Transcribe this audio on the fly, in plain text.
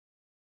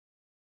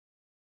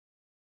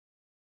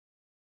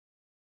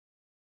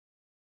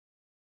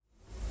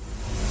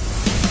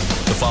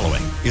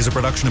following is a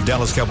production of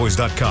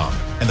DallasCowboys.com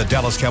and the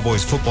Dallas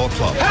Cowboys Football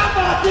Club. How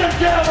about them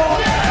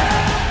Cowboys? Yeah!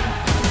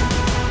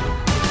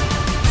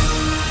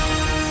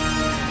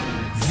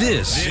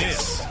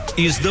 This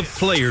is the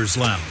Players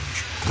Lounge,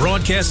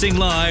 broadcasting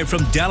live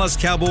from Dallas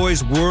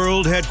Cowboys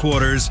World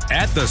Headquarters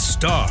at the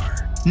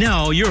Star.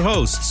 Now your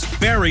hosts,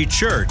 Barry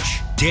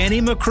Church,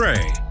 Danny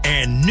McCray,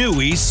 and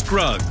Newy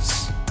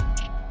Scruggs.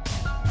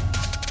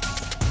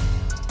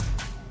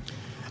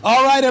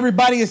 All right,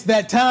 everybody, it's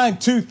that time,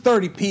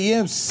 2:30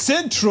 p.m.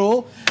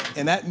 Central,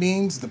 and that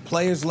means the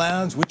Players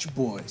Lounge with your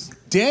boys.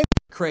 Danny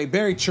McCray,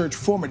 Barry Church,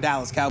 former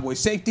Dallas Cowboys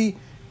safety,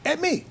 and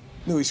me,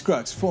 Newy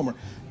Scruggs, former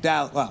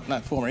Dallas, well,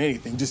 not former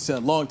anything, just a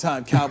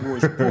longtime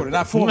Cowboys reporter.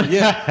 Not former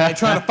yet. I ain't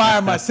trying to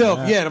fire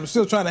myself yet. I'm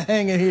still trying to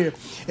hang in here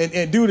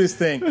and do this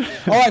thing. All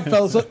right,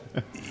 fellas, look,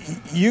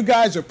 you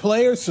guys are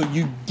players, so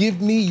you give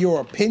me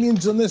your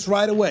opinions on this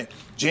right away.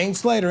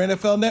 James Slater,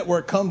 NFL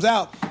Network, comes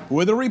out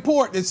with a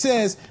report that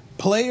says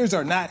players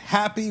are not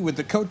happy with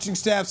the coaching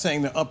staff,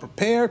 saying they're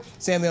unprepared,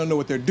 saying they don't know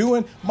what they're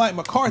doing. Mike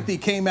McCarthy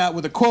came out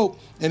with a quote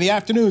in the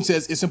afternoon,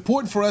 says, "It's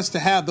important for us to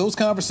have those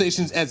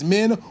conversations as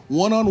men,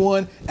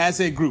 one-on-one,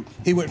 as a group."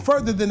 He went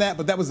further than that,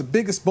 but that was the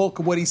biggest bulk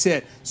of what he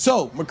said.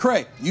 So,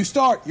 McCray, you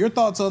start. Your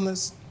thoughts on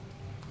this?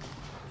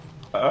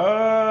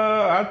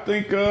 I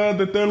think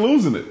that they're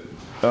losing it.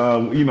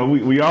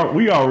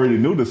 We already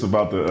knew this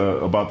about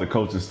the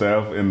coaching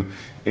staff, and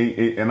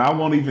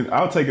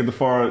I'll take it as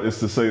far as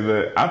to say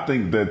that I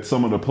think that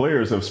some of the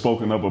players have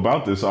spoken up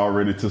about this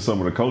already to some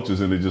of the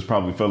coaches, and it just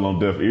probably fell on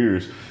deaf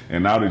ears.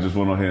 And now they just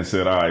went ahead and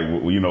said, all right,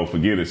 well,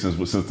 forget it. Since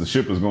the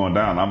ship is going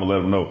down, I'm gonna let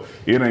them know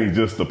it ain't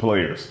just the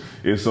players.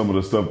 It's some of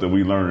the stuff that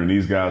we learned, and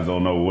these guys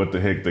don't know what the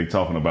heck they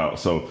talking about.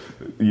 So,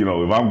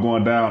 if I'm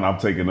going down, I'm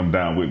taking them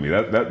down with me.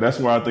 That's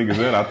where I think it's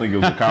at. I think it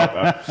was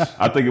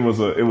I think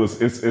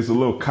it's a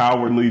little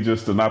cowardly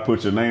just to not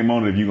put your name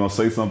on it if you're gonna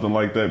say something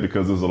like that,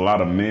 because there's a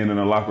lot of men in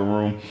the locker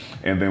room,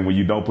 and then when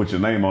you don't put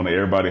your name on it,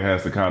 everybody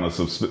has to kind of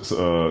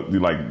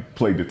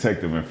play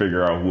detective and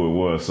figure out who it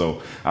was.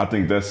 So I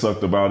think that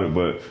sucked about it,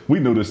 but we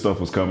knew this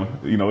stuff was coming.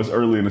 It's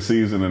early in the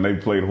season and they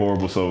played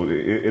horrible, so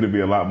it'll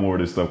be a lot more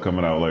of this stuff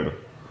coming out later.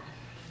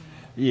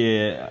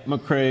 Yeah,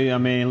 McCray, I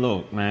mean,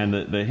 look, man,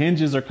 the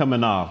hinges are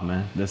coming off,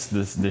 man.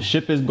 The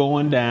ship is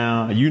going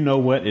down. You know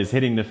what is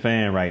hitting the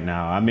fan right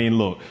now. I mean,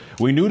 look,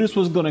 we knew this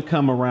was going to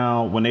come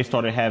around when they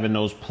started having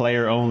those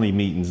player-only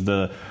meetings,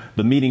 the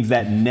meetings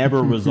that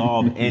never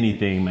resolve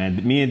anything,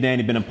 man. Me and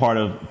Danny been a part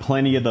of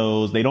plenty of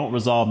those. They don't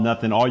resolve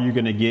nothing. All you're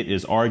going to get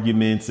is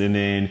arguments, and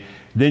then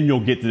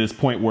you'll get to this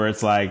point where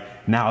it's like,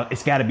 now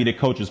it's got to be the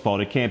coach's fault.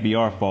 It can't be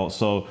our fault.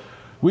 So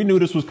we knew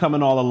this was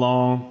coming all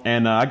along,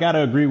 and I got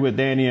to agree with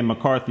Danny and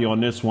McCarthy on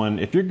this one.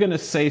 If you're going to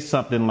say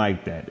something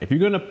like that, if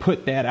you're going to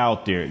put that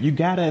out there, you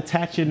got to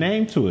attach your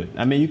name to it.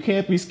 I mean, you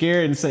can't be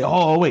scared and say,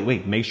 oh,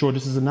 wait, make sure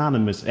this is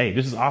anonymous. Hey,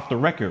 this is off the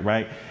record,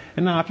 right?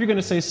 And now if you're going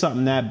to say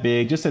something that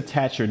big, just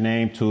attach your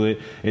name to it.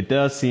 It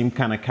does seem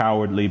kind of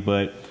cowardly,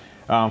 but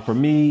for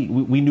me,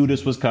 we knew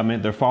this was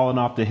coming. They're falling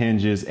off the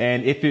hinges.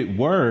 And if it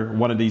were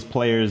one of these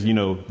players,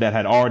 that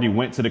had already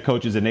went to the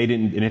coaches and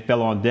it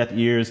fell on deaf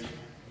ears,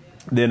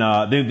 then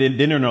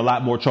they're in a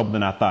lot more trouble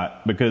than I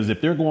thought. Because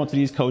if they're going to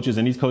these coaches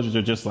and these coaches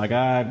are just like,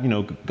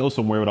 go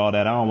somewhere with all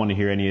that, I don't want to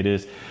hear any of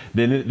this,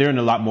 then they're in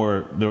a lot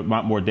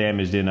more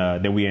damage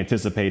than we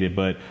anticipated.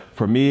 But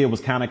for me, it was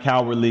kind of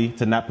cowardly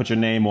to not put your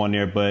name on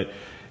there, but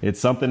it's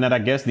something that I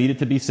guess needed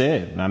to be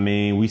said. I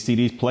mean, we see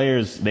these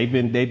players, they've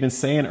been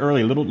saying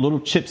early, little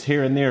chips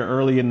here and there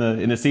early in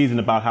the season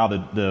about how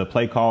the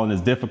play calling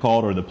is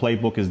difficult or the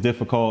playbook is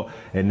difficult.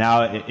 And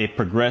now it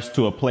progressed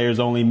to a players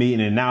only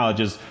meeting, and now it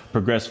just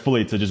progressed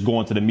fully to just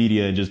going to the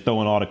media and just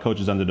throwing all the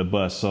coaches under the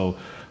bus. So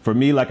for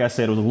me, like I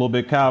said, it was a little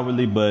bit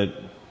cowardly, but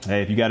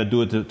hey, if you got to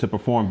do it to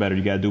perform better,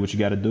 you got to do what you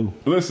got to do.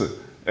 Listen.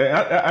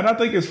 And I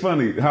think it's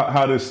funny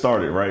how this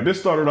started, right? This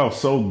started off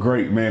so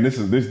great, man. This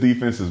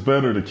defense is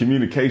better. The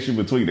communication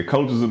between the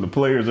coaches and the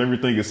players,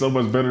 everything is so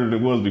much better than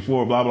it was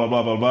before. Blah blah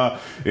blah blah blah.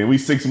 And we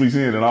 6 weeks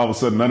in, and all of a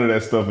sudden, none of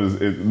that stuff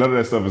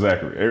is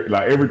accurate.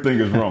 Like everything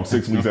is wrong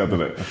 6 weeks after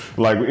that.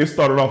 Like it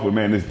started off with,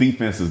 man, this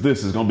defense is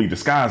going to be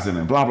disguising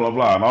and blah blah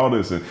blah and all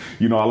this. And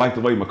I like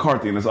the way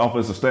McCarthy and his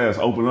offensive staffs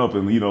open up,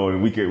 and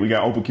and we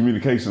got open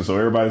communication, so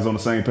everybody's on the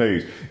same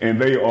page.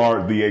 And they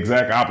are the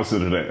exact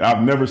opposite of that.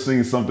 I've never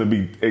seen something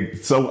be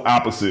so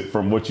opposite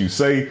from what you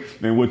say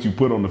and what you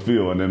put on the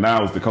field, and then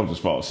now it's the coach's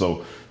fault.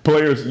 So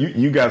players,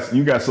 you got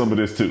some of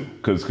this too,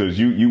 because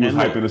you was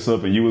hyping this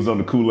up and you was on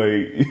the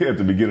Kool-Aid at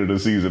the beginning of the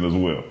season as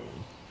well.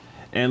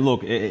 And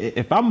look,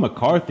 if I'm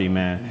McCarthy,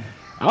 man,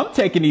 I'm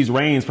taking these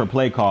reins for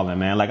play calling,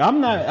 man. Like I'm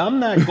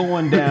not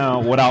going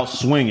down without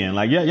swinging.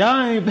 Like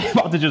y'all ain't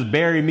about to just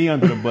bury me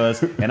under the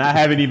bus, and I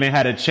haven't even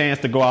had a chance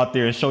to go out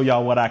there and show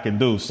y'all what I can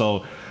do.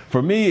 So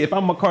for me, if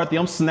I'm McCarthy,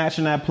 I'm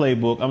snatching that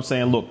playbook. I'm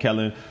saying, look,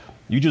 Kellen,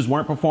 You just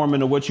weren't performing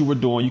to what you were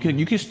doing.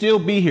 You can still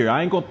be here.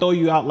 I ain't gonna throw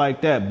you out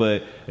like that.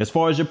 But as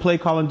far as your play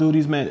calling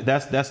duties, man,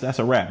 that's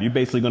a wrap. You're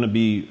basically gonna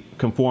be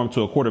conformed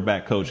to a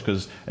quarterback coach.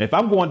 Because if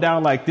I'm going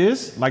down like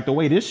this, like the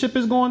way this ship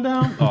is going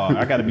down,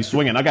 I gotta be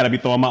swinging. I gotta be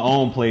throwing my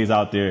own plays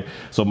out there.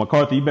 So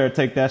McCarthy, you better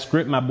take that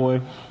script, my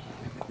boy.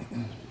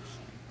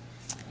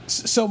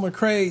 So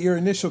McCray, your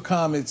initial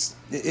comments,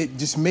 it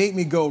just made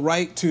me go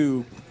right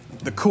to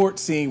the court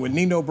scene when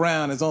Nino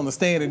Brown is on the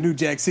stand in New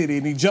Jack City,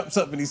 and he jumps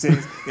up and he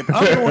says, if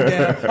I'm going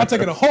down, I'm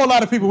taking a whole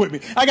lot of people with me.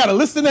 I got a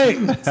list of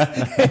names.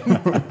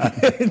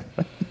 and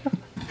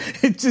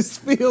it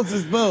just feels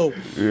as though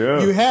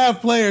you have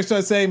players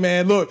trying to say,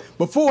 man, look,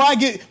 before I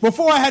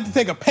had to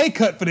take a pay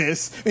cut for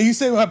this, and you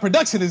say my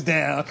production is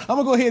down, I'm going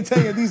to go ahead and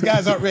tell you these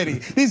guys aren't ready.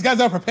 These guys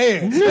aren't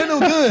prepared. They're no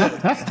good.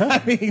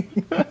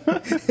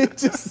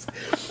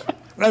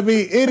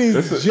 It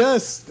is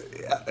just...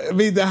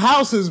 the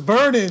house is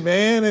burning,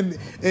 man,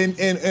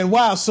 and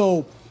wow.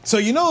 So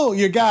you know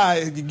you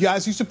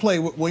guys used to play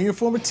with one of your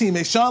former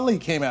teammates. Sean Lee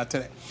came out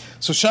today.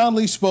 So Sean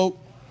Lee spoke,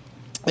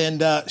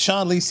 and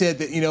Sean Lee said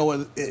that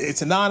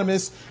it's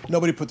anonymous.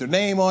 Nobody put their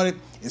name on it.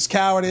 It's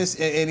cowardice,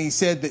 and he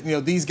said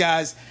that these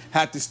guys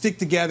have to stick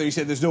together. He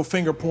said there's no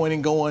finger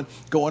pointing going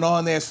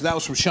on there. So that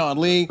was from Sean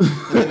Lee. And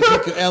then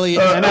Ezekiel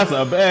Elliott. And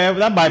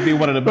that might be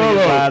one of the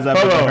biggest lies I've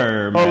ever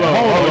heard. Hold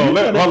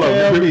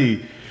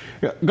on.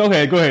 Go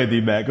ahead,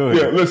 D-Mac. Go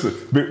ahead. Yeah,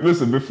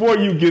 listen. Before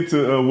you get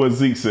to what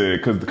Zeke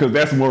said, because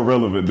that's more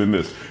relevant than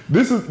this.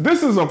 This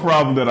is a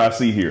problem that I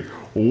see here.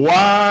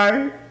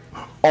 Why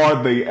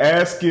are they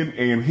asking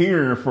and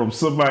hearing from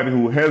somebody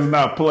who has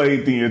not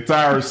played the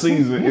entire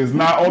season, is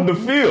not on the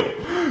field?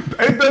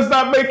 It does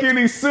not make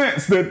any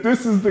sense that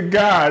this is the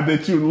guy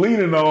that you're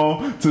leaning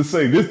on to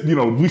say this.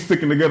 We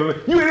sticking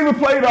together. You ain't even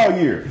played all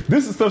year.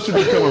 This stuff should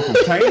be coming from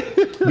Tank.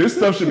 This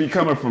stuff should be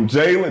coming from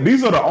Jalen.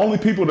 These are the only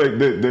people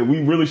that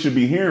we really should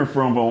be hearing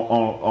from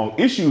on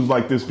issues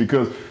like this,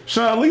 because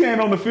Sean Lee ain't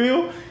on the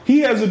field. He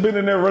hasn't been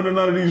in there running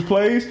none of these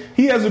plays.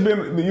 He hasn't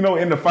been,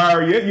 in the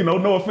fire yet.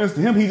 No offense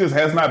to him. He just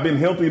has not been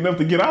healthy enough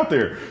to get out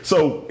there.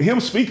 So him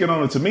speaking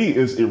on it to me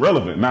is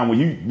irrelevant. Now when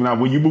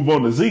you move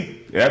on to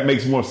Zeke, that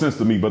makes more sense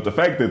to me. But the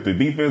fact that the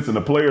defense and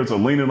the players are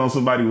leaning on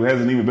somebody who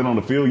hasn't even been on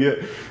the field yet,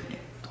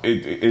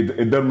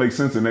 it doesn't make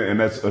sense, and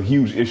that's a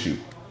huge issue.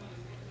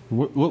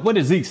 What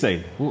did Zeke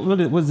say? What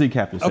does Zeke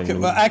have to say? Okay,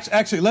 well,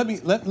 actually, let me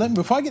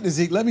before I get to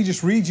Zeke, let me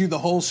just read you the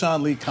whole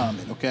Sean Lee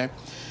comment, okay?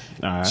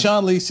 All right.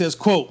 Sean Lee says,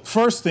 quote,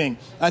 first thing,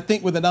 I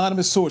think with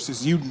anonymous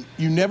sources, you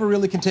never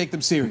really can take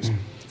them serious.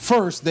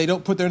 First, they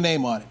don't put their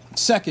name on it.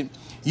 Second,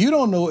 you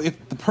don't know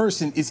if the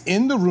person is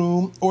in the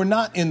room or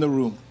not in the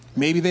room.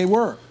 Maybe they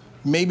were.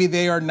 Maybe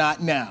they are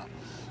not now.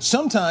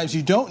 Sometimes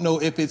you don't know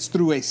if it's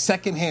through a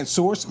secondhand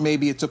source.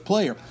 Maybe it's a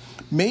player.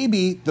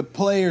 Maybe the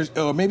players,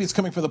 or maybe it's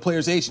coming from the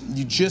player's agent.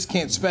 You just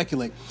can't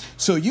speculate.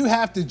 So you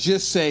have to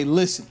just say,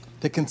 listen,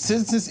 the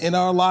consensus in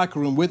our locker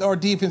room with our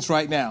defense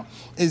right now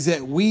is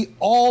that we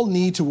all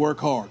need to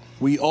work hard.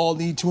 We all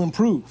need to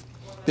improve.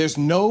 There's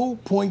no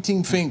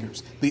pointing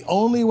fingers. The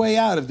only way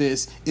out of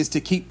this is to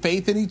keep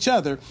faith in each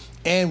other,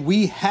 and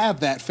we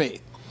have that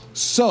faith.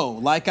 So,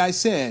 like I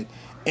said,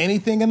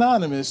 anything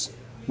anonymous,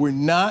 we're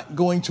not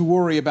going to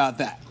worry about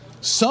that.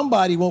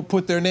 Somebody won't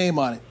put their name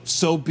on it,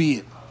 so be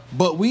it.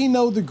 But we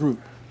know the group.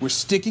 We're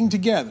sticking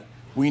together.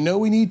 We know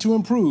we need to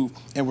improve,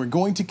 and we're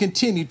going to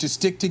continue to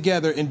stick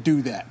together and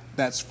do that.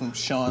 That's from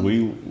Sean.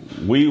 We. Ain't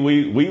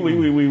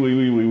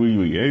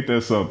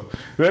that something?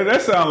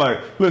 That sound like,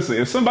 listen,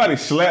 if somebody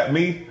slapped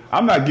me,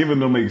 I'm not giving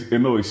them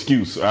no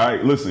excuse, all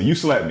right? Listen, you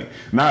slapped me.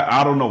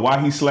 I don't know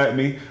why he slapped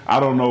me. I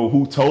don't know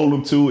who told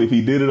him to, if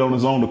he did it on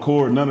his own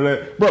accord, none of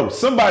that. Bro,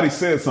 somebody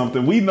said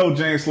something. We know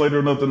James Slater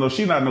enough to know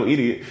she's not no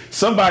idiot.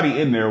 Somebody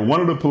in there,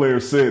 one of the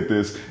players said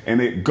this,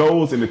 and it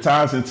goes and it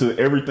ties into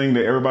everything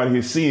that everybody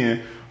is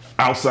seeing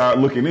outside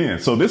looking in.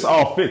 So this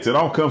all fits. It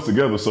all comes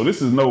together. So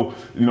this is no,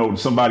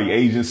 somebody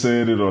agent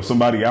said it or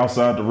somebody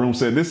outside the room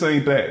said this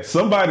ain't that.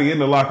 Somebody in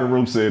the locker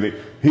room said it.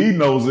 He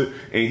knows it,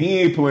 and he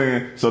ain't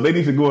playing. So they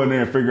need to go in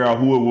there and figure out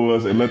who it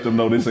was and let them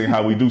know this ain't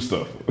how we do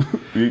stuff.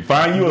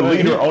 Find you a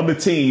leader on the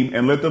team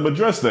and let them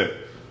address that.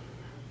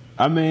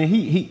 I mean,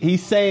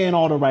 he's saying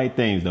all the right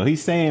things, though.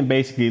 He's saying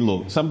basically,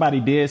 look, somebody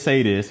did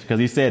say this, because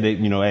he said that,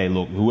 hey,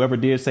 look, whoever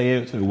did say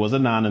it was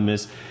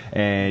anonymous,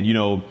 and,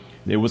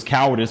 it was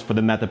cowardice for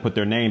them not to put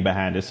their name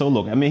behind it. So,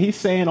 look, I mean, he's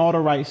saying all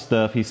the right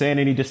stuff. He's saying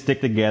they need to stick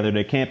together.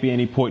 There can't be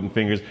any pointing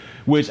fingers,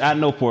 which I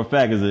know for a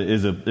fact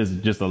is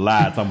just a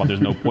lie. Talking about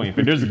there's no pointing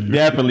fingers. There's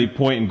definitely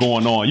pointing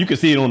going on. You can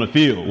see it on the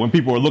field when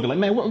people are looking like,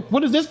 man,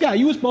 what is this guy?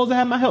 You were supposed to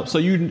have my help. So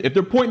if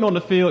they're pointing on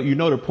the field,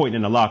 they're pointing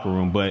in the locker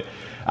room. But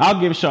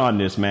I'll give Sean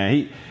this,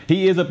 man.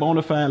 He is a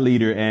bona fide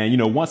leader.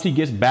 And, once he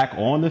gets back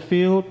on the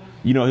field,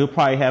 he'll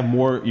probably have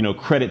more,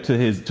 credit to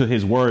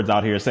his words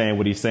out here saying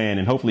what he's saying,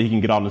 and hopefully he can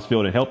get on this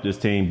field and help this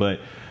team. But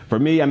for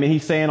me, I mean,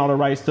 he's saying all the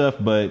right stuff,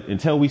 but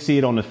until we see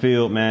it on the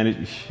field,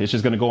 man, it's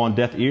just going to go on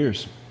deaf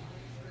ears.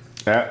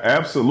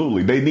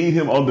 Absolutely. They need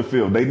him on the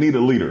field. They need a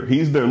leader.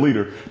 He's their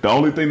leader. The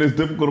only thing that's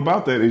difficult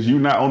about that is you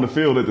not on the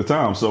field at the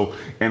time. So,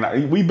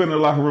 we've been in the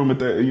locker room at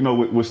that,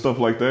 with stuff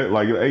like that.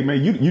 Like, hey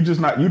man,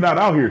 you're not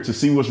out here to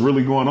see what's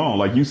really going on.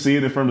 Like, you see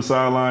it in front of the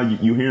sideline,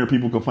 you hearing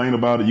people complain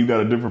about it. You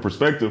got a different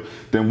perspective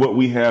than what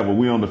we have when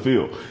we on the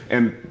field.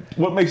 And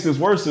what makes this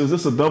worse is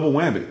it's a double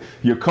whammy.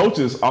 Your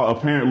coaches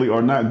apparently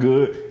are not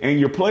good, and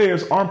your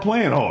players aren't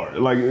playing hard.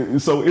 Like,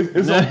 so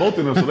it's on both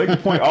of them. So they can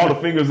point all the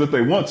fingers that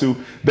they want to.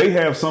 They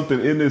have something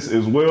in this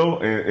as well,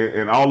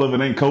 and all of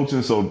it ain't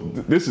coaching. So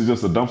this is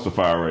just a dumpster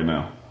fire right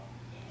now.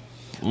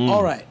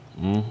 All right.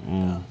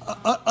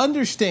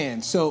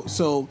 Understand. So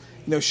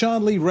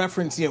Sean Lee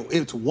referenced,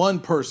 it's one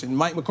person.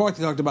 Mike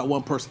McCarthy talked about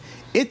one person.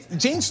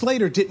 Jane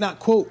Slater did not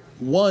quote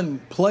one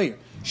player.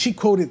 She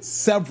quoted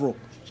several.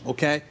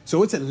 Okay,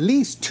 so it's at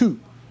least two.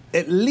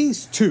 At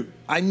least two.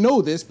 I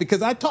know this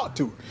because I talked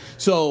to her.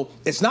 So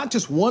it's not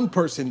just one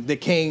person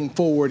that came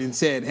forward and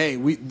said, hey,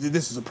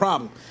 this is a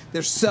problem.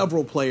 There's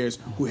several players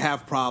who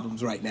have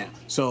problems right now.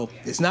 So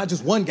it's not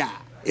just one guy.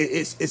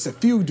 It's a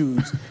few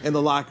dudes in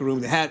the locker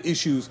room that have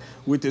issues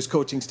with this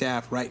coaching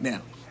staff right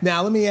now.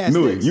 Now, let me ask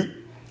this.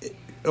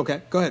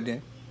 Okay, go ahead,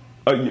 Dan.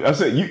 I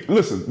said,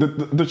 listen,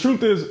 the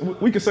truth is,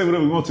 we can say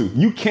whatever we want to.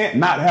 You can't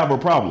not have a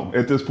problem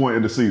at this point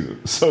in the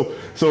season. So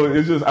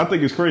it's just, I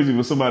think it's crazy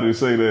for somebody to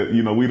say that,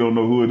 we don't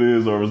know who it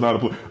is or it's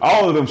not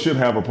all of them should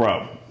have a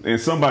problem. And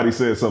somebody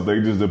said something,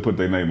 they just didn't put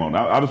their name on.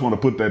 I just want to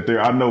put that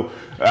there. I know,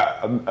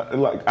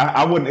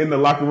 I wasn't in the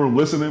locker room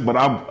listening, but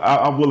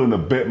I'm willing to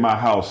bet my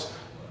house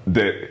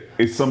that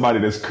it's somebody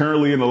that's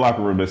currently in the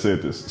locker room that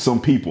said this.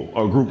 Some people,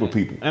 a group of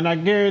people. And I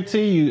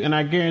guarantee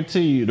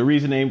you, the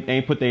reason they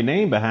ain't put their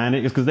name behind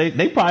it is because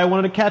they probably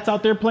one of the cats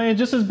out there playing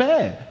just as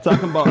bad.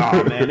 Talking about,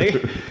 oh man,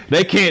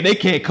 they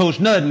can't coach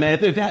nothing,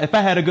 man. If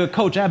I had a good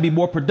coach, I'd be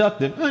more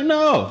productive. Like,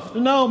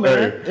 no,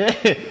 man.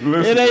 Hey,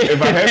 listen,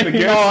 if I had to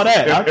guess, all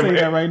that. I'll tell you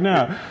that right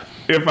now.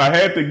 If I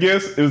had to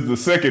guess, it's the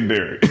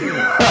secondary.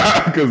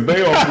 Because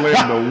they are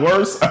playing the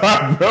worst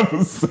I've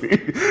ever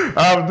seen.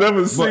 I've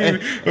never seen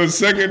a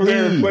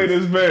secondary play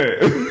this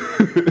bad.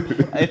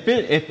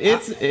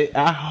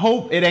 I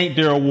hope it ain't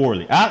Daryl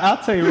Worley.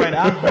 I'll tell you right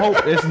now, I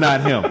hope it's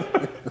not him.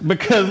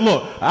 Because,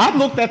 look, I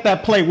looked at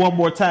that play one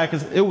more time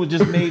because it would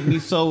just made me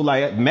so,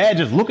 mad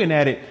just looking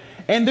at it.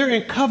 And they're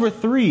in cover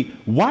 3.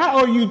 Why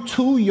are you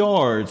 2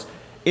 yards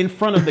in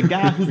front of the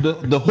guy who's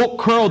the hook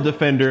curl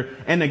defender,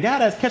 and the guy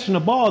that's catching the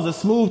ball is a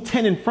smooth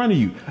 10 in front of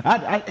you?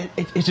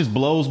 It just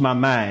blows my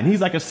mind.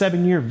 He's like a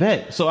 7-year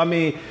vet. So, I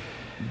mean,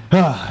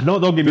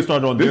 don't get me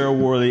started on Daryl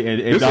Worley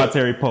and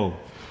Dontari Poe.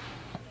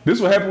 This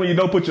is what happens when you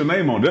don't put your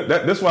name on.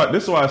 That's why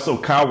it's so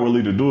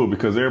cowardly to do it,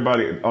 because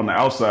everybody on the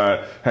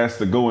outside has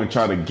to go and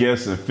try to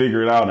guess and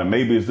figure it out. And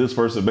maybe it's this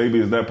person,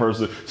 maybe it's that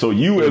person. So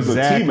you as a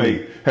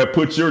teammate have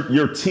put your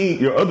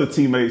other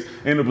teammates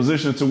in a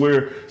position to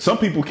where some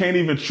people can't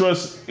even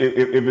trust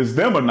if it's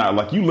them or not.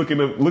 Like, you looking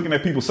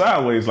at people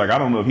sideways. Like, I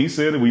don't know if he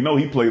said it. We know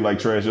he played like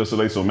trash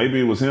yesterday, so maybe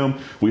it was him.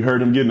 We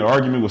heard him get in an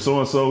argument with so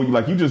and so.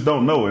 Like, you just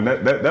don't know, and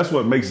that's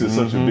what makes it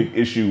such a big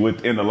issue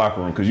within the locker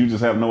room, because you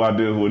just have no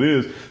idea who it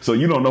is. So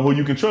you don't know who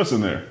you can trust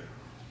in there.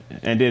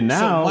 And then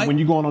now, when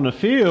you're going on the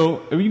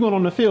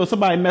field,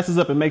 somebody messes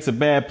up and makes a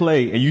bad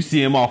play, and you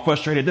see him all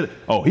frustrated.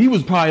 Oh, he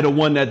was probably the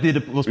one that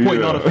was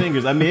pointing all the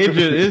fingers. I mean,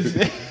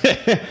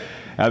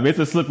 it's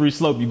a slippery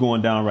slope you're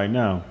going down right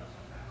now.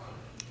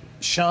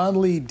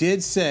 Sean Lee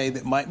did say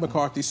that Mike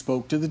McCarthy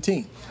spoke to the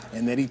team,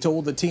 and that he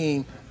told the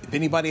team if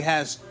anybody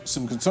has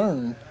some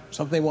concern,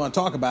 something they want to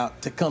talk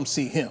about, to come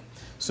see him.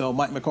 So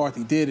Mike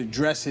McCarthy did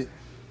address it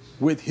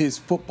with his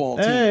football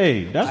team.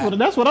 Hey,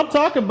 that's what I'm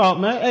talking about,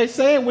 man. Hey,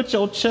 say it with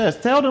your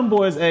chest. Tell them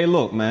boys, hey,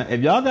 look, man,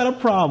 if y'all got a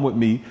problem with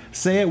me,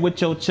 say it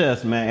with your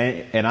chest,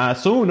 man. And I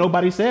assume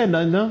nobody said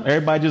nothing, no?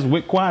 Everybody just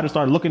went quiet and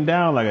started looking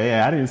down like,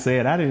 yeah, I didn't say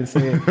it.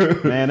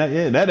 Man,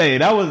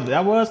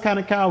 that was kind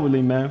of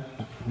cowardly, man.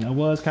 That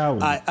was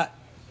cowardly.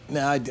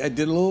 I did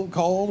a little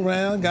call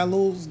around,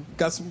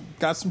 got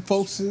some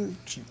folks to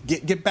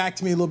get back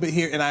to me a little bit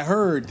here, and I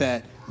heard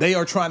that they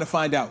are trying to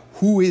find out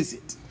who is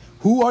it.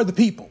 Who are the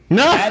people?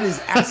 No. That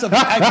is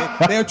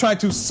absolutely. They're trying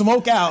to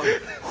smoke out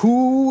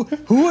who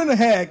in the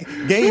heck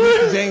gave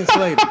it to James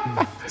Slater.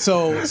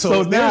 So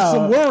there's now,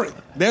 some worry.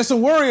 There's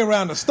some worry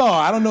around the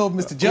Star. I don't know if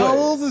Mr.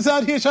 Jones is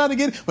out here trying to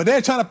get it, but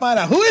they're trying to find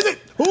out who is it.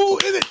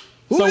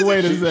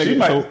 Wait a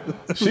second.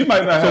 She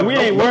might not have. So we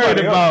ain't worried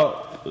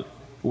about.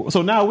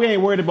 So now we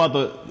ain't worried about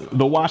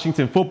the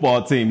Washington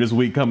football team this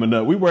week coming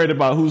up. We worried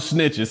about who's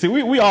snitching. See,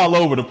 we all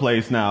over the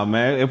place now,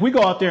 man. If we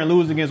go out there and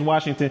lose against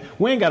Washington,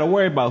 we ain't got to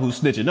worry about who's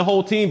snitching. The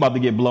whole team about to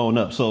get blown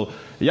up. So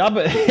y'all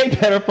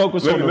better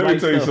focus on the right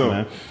stuff,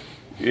 man.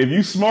 If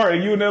you smart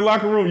and you in that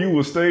locker room, you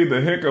will stay the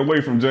heck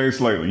away from Jane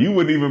Slater. You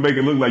wouldn't even make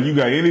it look like you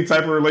got any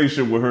type of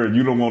relationship with her.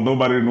 You don't want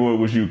nobody to know it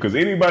was you, because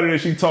anybody that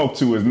she talked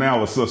to is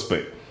now a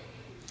suspect.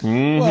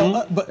 Mm-hmm.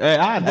 Well, but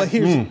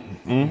here's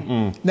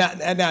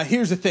now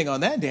here's the thing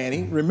on that,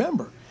 Danny.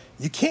 Remember,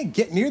 you can't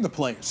get near the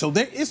players, so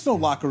there is no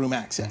locker room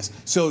access.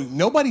 So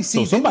nobody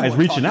sees. So somebody's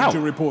reaching out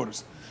to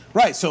reporters.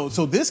 Right. So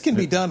this can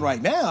be done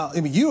right now.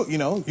 I mean, you're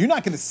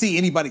not going to see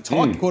anybody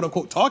quote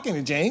unquote, talking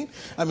to Jane.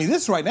 I mean,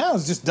 this right now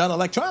is just done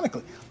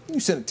electronically. You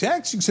send a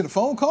text, you can send a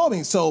phone call. I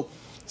mean, so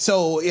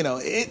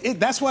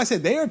that's why I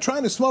said they are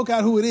trying to smoke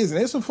out who it is, and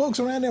there's some folks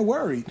around there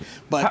worried.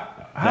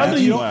 But how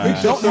do you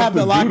don't have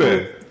the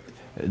locker?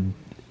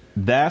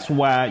 That's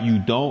why you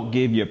don't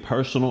give your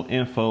personal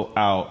info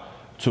out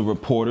to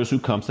reporters who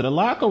come to the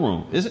locker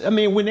room.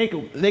 When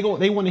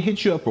they want to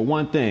hit you up for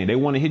one thing, they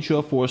want to hit you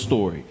up for a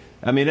story.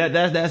 I mean,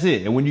 that's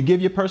it. And when you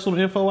give your personal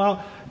info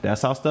out,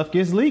 that's how stuff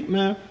gets leaked,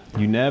 man.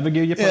 You never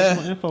give your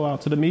personal info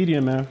out to the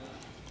media, man.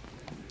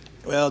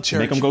 Well, Church,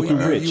 make them go through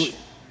rich.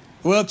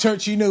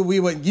 Church, you knew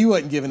you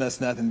wasn't giving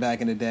us nothing back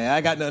in the day.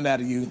 I got nothing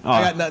out of you.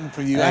 I got nothing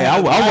for you. Hey, I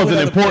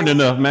wasn't important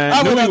enough, man.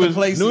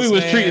 Newey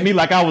was treating me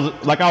like I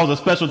was a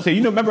special team.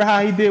 You know, remember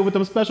how he did with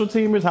them special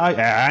teamers?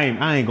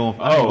 I ain't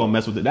gonna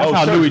mess with it. That's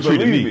how Newey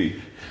treated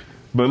me.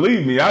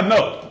 Believe me, I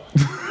know.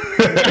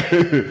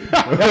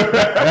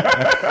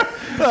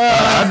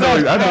 I know.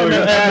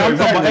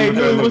 Hey,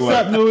 Newey, what's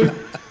up, Newey?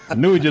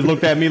 Newey just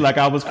looked at me like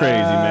I was crazy,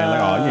 man.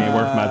 Like, oh, you ain't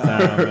worth my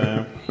time,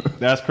 man.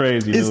 That's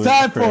crazy. It's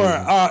time for,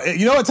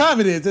 you know what time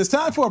it is? It's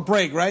time for a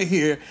break right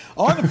here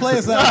on the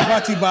Players Lounge,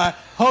 brought to you by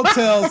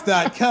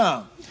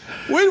Hotels.com.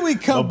 When we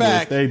come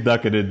back, stay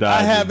ducking and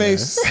dodging, I have a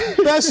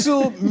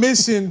special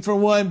mission for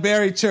one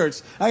Barry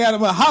Church. I'm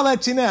going to holler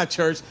at you now,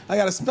 Church. I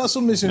got a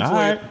special mission for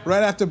you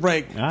right after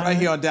break, right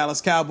here on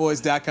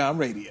DallasCowboys.com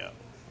radio.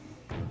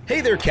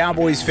 Hey there,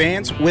 Cowboys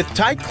fans. With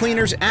Tide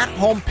Cleaners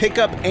at-home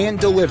pickup and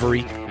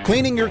delivery,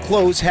 cleaning your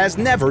clothes has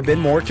never been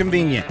more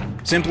convenient.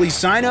 Simply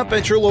sign up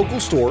at your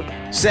local store,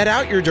 set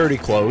out your dirty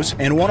clothes,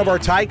 and one of our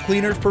Tide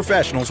Cleaners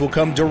professionals will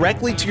come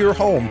directly to your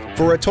home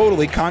for a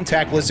totally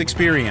contactless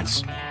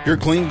experience. Your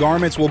clean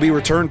garments will be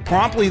returned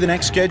promptly the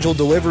next scheduled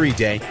delivery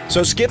day,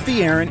 so skip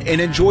the errand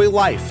and enjoy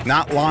life,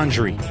 not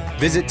laundry.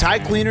 Visit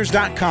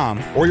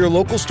TideCleaners.com or your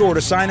local store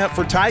to sign up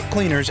for Tide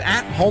Cleaners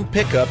at-home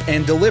pickup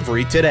and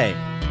delivery today.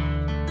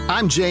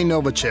 I'm Jay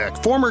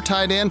Novacek, former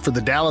tight end for the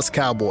Dallas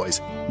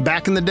Cowboys.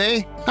 Back in the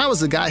day, I was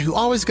the guy who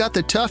always got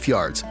the tough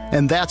yards,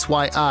 and that's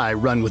why I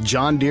run with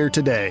John Deere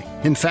today.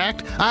 In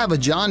fact, I have a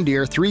John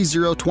Deere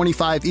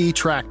 3025E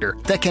tractor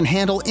that can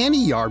handle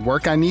any yard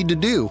work I need to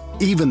do,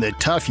 even the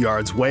tough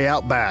yards way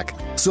out back.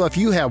 So if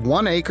you have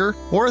 1 acre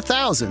or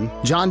 1,000,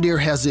 John Deere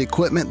has the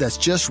equipment that's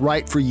just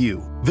right for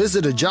you.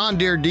 Visit a John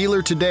Deere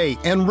dealer today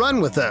and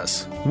run with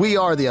us. We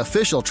are the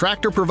official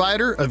tractor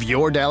provider of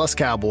your Dallas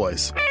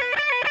Cowboys.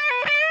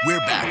 We're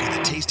back with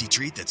a tasty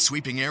treat that's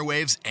sweeping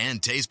airwaves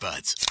and taste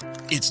buds.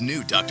 It's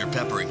new Dr.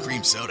 Pepper and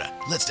Cream Soda.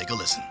 Let's take a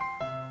listen.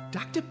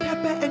 Dr.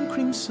 Pepper and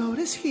Cream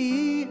Soda's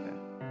here.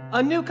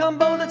 A new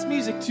combo that's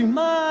music to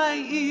my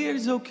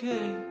ears,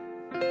 okay.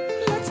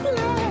 Let's play.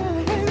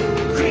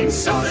 Cream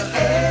Soda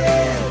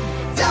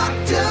and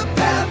Dr.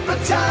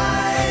 Pepper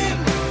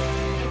time.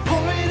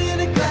 Pour it in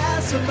a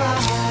glass of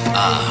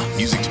ice.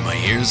 Music to my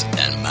ears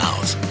and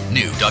mouth.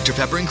 New Dr.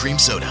 Pepper and Cream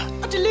Soda.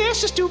 A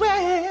delicious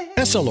duet.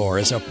 Essilor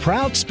is a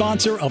proud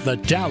sponsor of the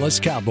Dallas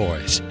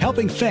Cowboys,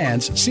 helping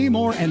fans see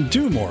more and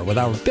do more with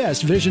our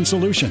best vision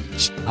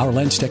solutions. Our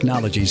lens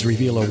technologies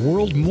reveal a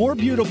world more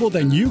beautiful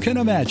than you can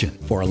imagine.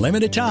 For a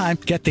limited time,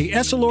 get the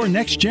Essilor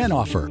Next Gen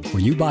offer.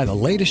 When you buy the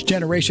latest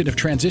generation of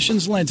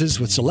Transitions lenses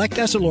with select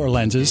Essilor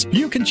lenses,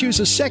 you can choose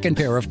a second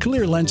pair of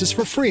clear lenses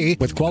for free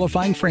with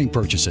qualifying frame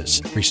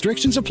purchases.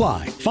 Restrictions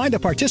apply. Find a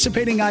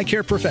participating eye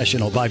care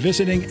professional by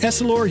visiting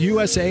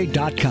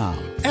EssilorUSA.com.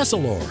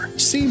 Essilor.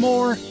 See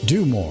more,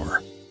 do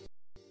more.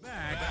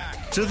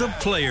 Back to the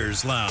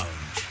Players Lounge.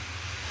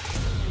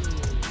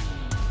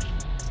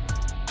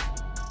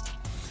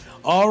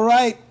 All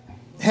right.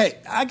 Hey,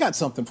 I got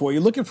something for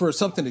you. Looking for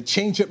something to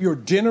change up your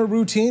dinner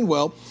routine?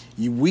 Well,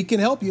 we can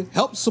help you.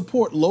 Help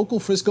support local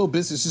Frisco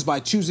businesses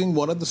by choosing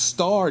one of the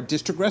Star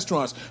District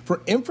restaurants.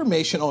 For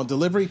information on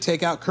delivery,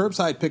 takeout,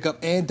 curbside pickup,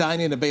 and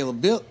dine-in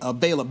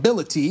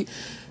availability,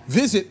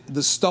 visit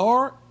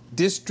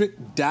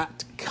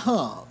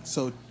thestardistrict.com.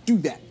 So do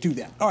that.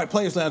 All right,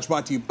 Players Lounge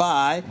brought to you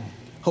by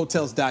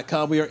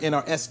Hotels.com. We are in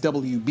our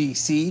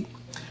SWBC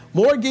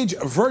Mortgage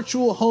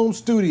Virtual Home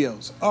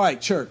Studios. All right,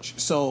 Church.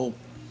 So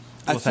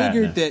I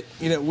figured that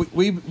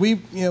we've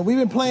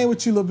been playing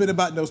with you a little bit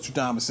about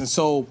Nostradamus, and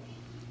so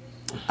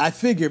I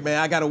figured, man,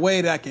 I got a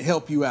way that I can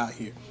help you out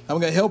here. I'm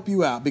going to help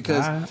you out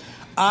because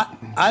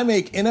I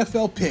make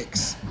NFL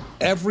picks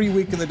every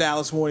week in the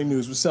Dallas Morning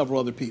News with several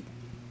other people.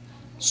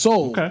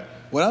 So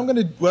what I'm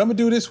gonna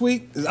do this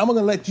week is I'm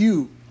gonna let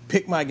you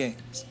pick my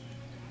games.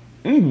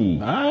 All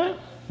right.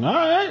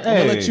 I'm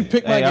gonna let you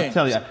pick my games. I'm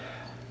telling you,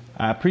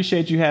 I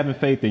appreciate you having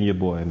faith in your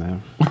boy,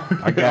 man.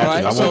 I got you.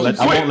 Right, I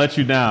won't let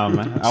you down,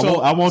 man. I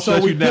won't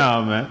let you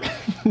down, man.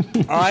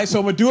 All right, so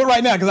I'm gonna do it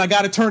right now because I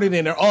got to turn it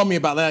in. They're on me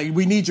about that.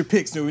 We need your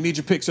picks, dude. We need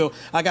your picks. So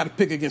I got to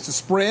pick against the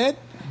spread,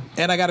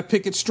 and I got to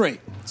pick it straight.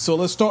 So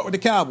let's start with the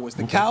Cowboys.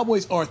 The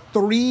Cowboys are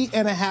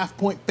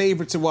 3.5-point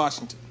favorites in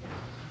Washington.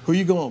 Who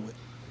you going with?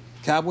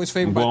 Cowboys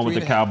favorite by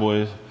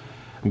 3.5.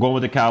 I'm going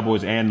with the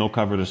Cowboys and no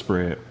cover the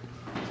spread.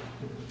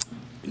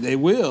 They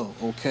will,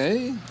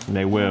 okay.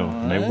 They will.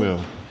 Right. They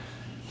will.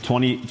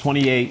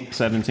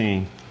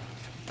 28-17.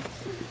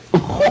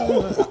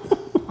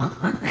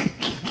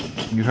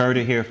 You heard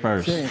it here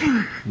first. Okay.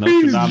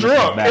 He's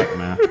drunk. Back,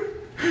 man.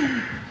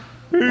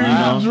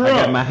 He's drunk. I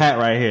got my hat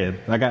right here.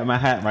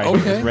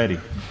 Here. It's ready.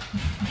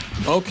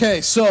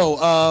 Okay,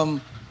 so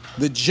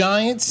the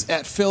Giants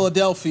at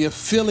Philadelphia,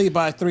 Philly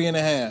by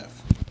 3.5.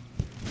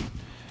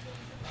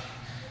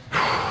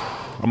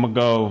 I'm gonna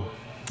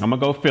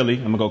go Philly.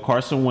 I'm gonna go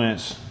Carson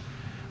Wentz,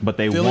 but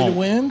they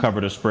won't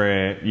cover the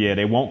spread. Yeah,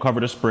 they won't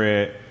cover the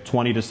spread.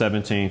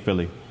 20-17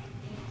 Philly.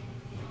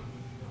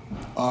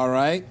 All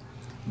right.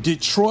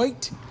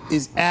 Detroit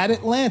is at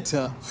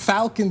Atlanta.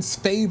 Falcons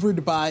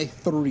favored by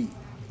 3.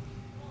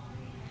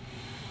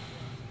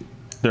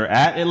 They're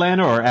at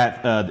Atlanta or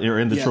they're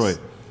in Detroit?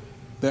 Yes.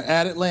 They're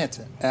at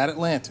Atlanta. At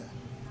Atlanta.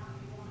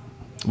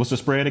 What's the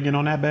spread again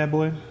on that bad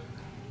boy?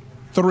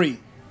 3.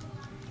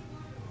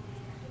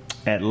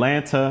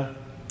 Atlanta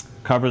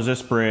covers the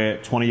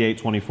spread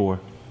 28-24.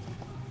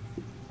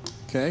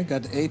 Okay,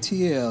 got the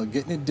ATL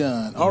getting it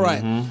done. All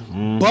right.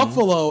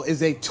 Buffalo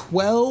is a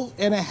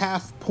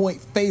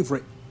 12.5-point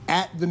favorite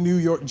at the New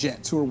York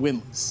Jets, who are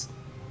winless.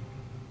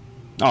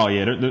 Oh,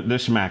 yeah, they're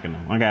smacking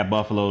them. I got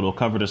Buffalo. They'll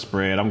cover the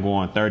spread. I'm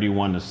going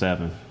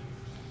 31-7.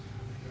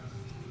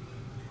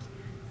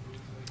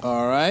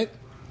 All right.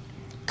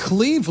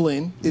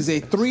 Cleveland is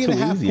a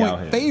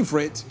 3.5-point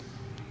favorite.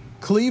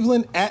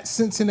 Cleveland at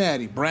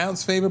Cincinnati.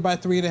 Browns favored by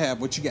 3.5.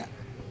 What you got?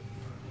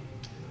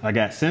 I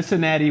got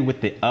Cincinnati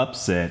with the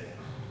upset.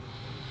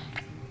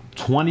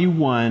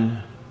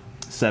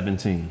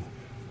 21-17.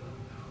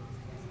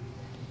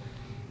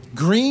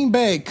 Green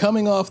Bay,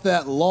 coming off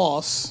that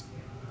loss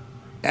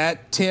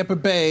at Tampa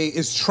Bay,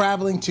 is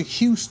traveling to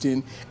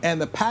Houston,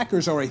 and the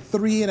Packers are a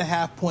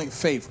 3.5-point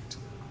favorite.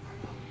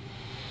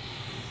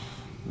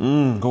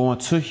 Going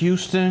to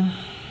Houston.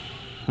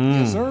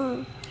 Yes,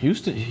 sir.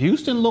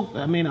 Houston looked,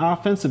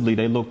 offensively,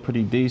 they look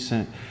pretty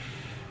decent.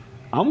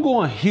 I'm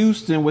going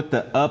Houston with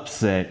the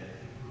upset.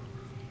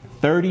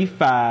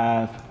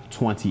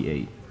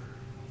 35-28.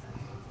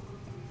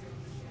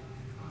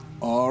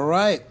 All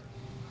right.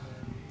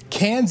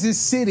 Kansas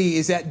City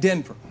is at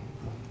Denver,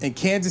 and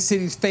Kansas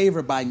City's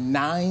favored by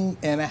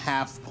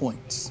 9.5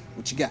 points.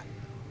 What you got?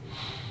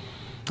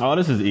 Oh,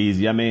 this is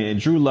easy.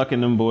 Drew Luck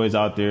and them boys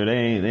out there, they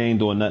ain't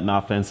doing nothing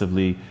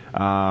offensively.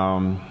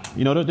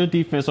 Their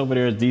defense over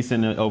there is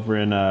decent over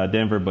in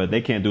Denver, but they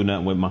can't do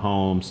nothing with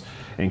Mahomes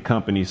and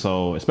company.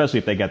 So, especially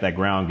if they got that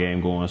ground game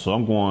going. So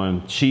I'm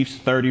going Chiefs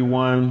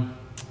 31,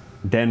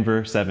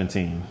 Denver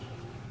 17.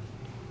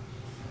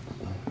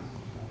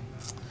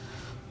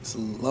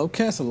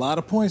 Okay, it's a lot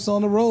of points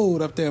on the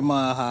road up there,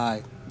 Mile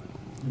High.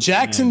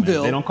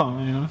 Jacksonville. They don't call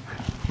me,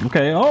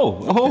 Okay.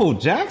 Oh,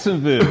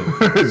 Jacksonville.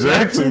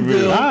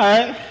 Jacksonville. All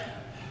right.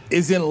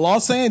 Is in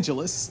Los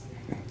Angeles,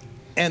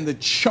 and the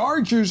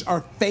Chargers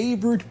are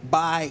favored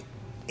by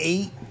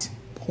 8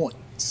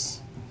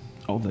 points.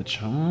 Oh,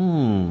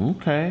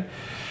 okay.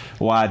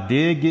 Well, I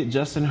did get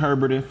Justin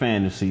Herbert in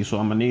fantasy, so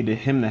I'm going to need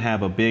him to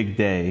have a big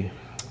day.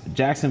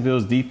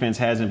 Jacksonville's defense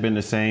hasn't been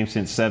the same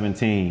since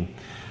 17.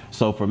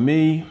 So for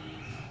me,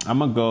 I'm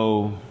going to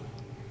go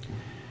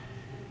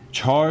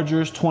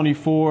Chargers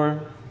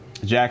 24,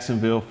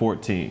 Jacksonville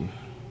 14.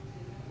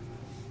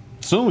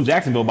 Soon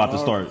Jacksonville about to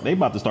start. They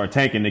about to start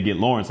tanking to get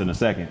Lawrence in a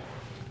second.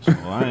 So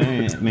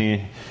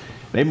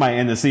they might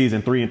end the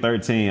season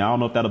 3-13. I don't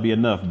know if that'll be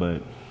enough,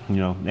 but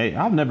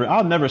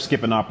I'll never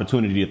skip an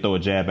opportunity to throw a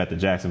jab at the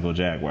Jacksonville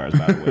Jaguars.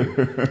 By the way,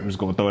 I'm just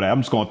going to throw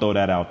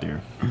that out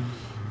there.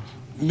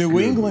 New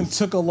England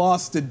took a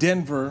loss to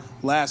Denver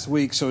last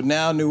week, so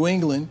now New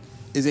England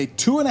is a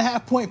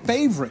 2.5-point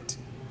favorite.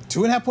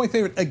 2.5-point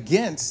favorite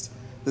against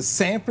the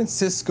San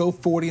Francisco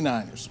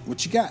 49ers.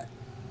 What you got?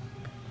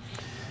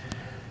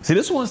 See,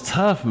 this one's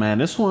tough, man.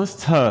 This one's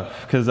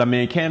tough because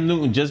Cam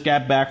Newton just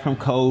got back from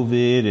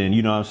COVID, and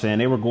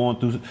they were going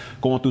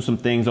through some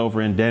things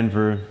over in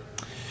Denver.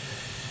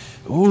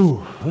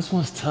 Ooh, this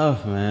one's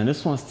tough, man.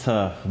 This one's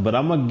tough, but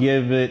I'm gonna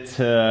give it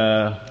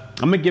to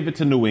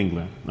New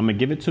England. I'm gonna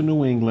give it to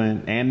New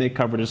England, and they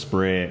cover the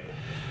spread,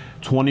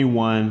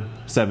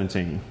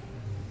 21-17.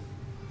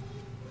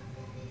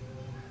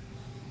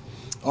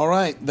 All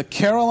right, the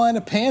Carolina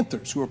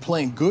Panthers, who are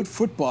playing good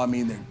football.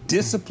 They're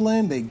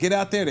disciplined. They get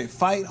out there. They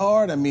fight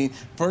hard.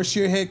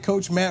 First-year head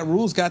coach Matt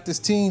Rule's got this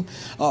team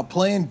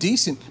playing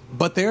decent.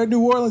 But they're in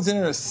New Orleans, and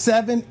they're a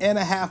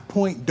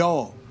 7.5-point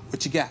dog.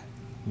 What you got?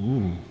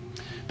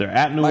 They're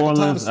at New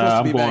Orleans.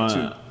 I'm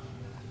going.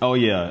 Oh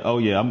yeah.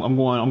 I'm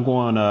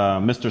going.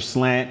 Mr.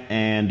 Slant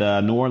and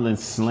New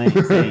Orleans Saints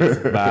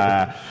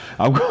by.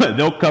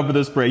 They'll cover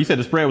the spread. You said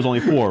the spread was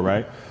only 4,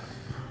 right?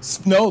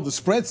 No, the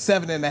spread's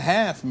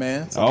 7.5,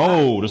 man.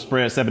 The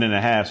spread's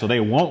 7.5, so they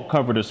won't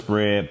cover the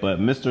spread. But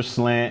Mr.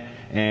 Slant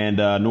and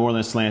New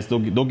Orleans Slants, they'll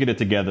get it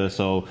together.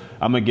 So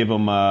I'm gonna give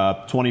them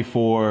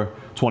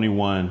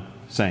 24-21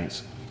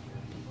 Saints.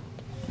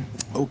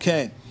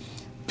 Okay,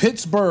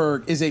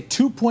 Pittsburgh is a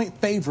 2-point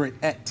favorite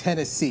at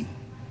Tennessee.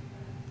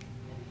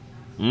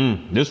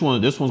 This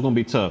one's going to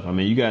be tough. I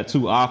mean, you got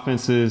two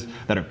offenses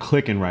that are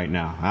clicking right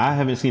now. I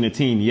haven't seen a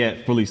team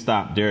yet fully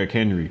stop Derrick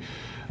Henry.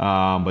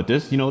 But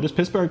this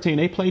Pittsburgh team,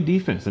 they play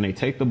defense and they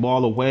take the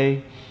ball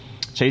away.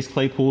 Chase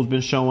Claypool's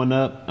been showing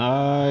up.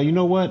 You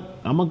know what?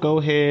 I'm going to go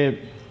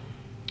ahead.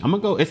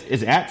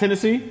 It's at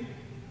Tennessee?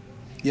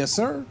 Yes,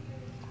 sir.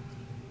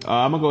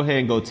 I'm going to go ahead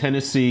and go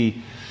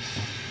Tennessee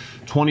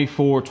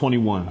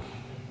 24-21.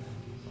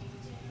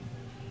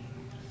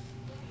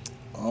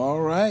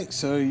 All right,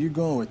 so you're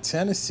going with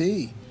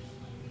Tennessee,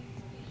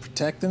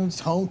 protecting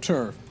its home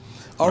turf.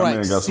 All right,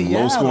 man got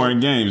Seattle. some low-scoring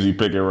games he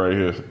picking right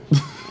here.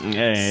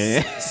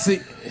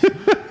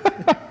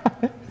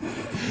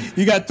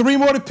 You got three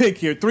more to pick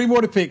here.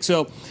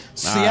 So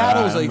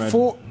Seattle's a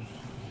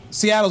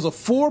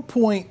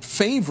 4-point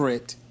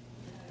favorite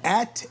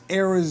at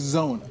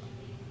Arizona.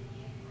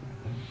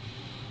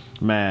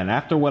 Man,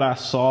 after what I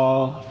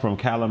saw from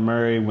Kyler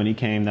Murray when he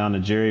came down to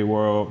Jerry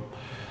World,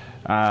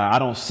 I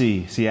don't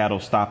see Seattle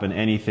stopping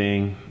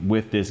anything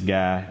with this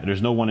guy.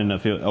 There's no one in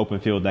the open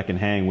field that can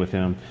hang with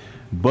him.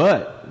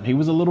 But he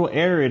was a little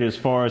arid as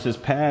far as his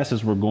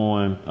passes were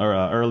going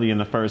early in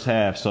the first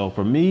half. So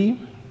for me,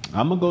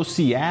 I'm going to go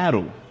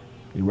Seattle.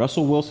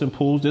 Russell Wilson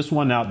pulls this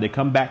one out. They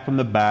come back from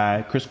the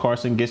bye. Chris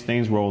Carson gets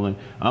things rolling.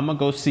 I'm going to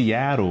go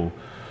Seattle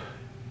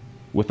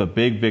with a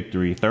big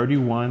victory,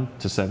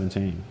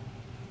 31-17.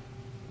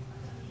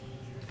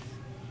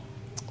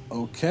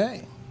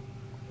 Okay.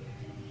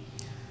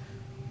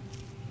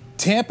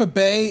 Tampa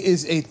Bay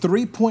is a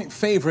 3-point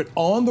favorite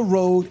on the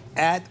road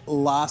at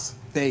Las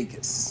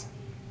Vegas.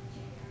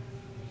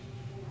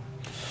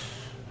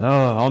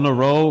 On the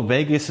road,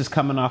 Vegas is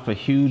coming off a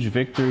huge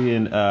victory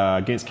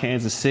against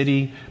Kansas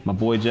City. My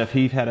boy Jeff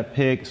Heath had a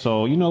pick.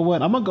 So, you know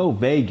what? I'm going to go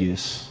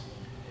Vegas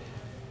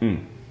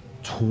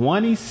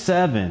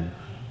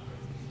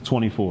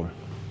 27-24.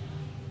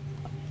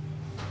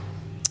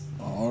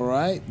 All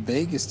right.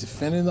 Vegas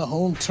defending the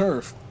home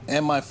turf.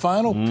 And my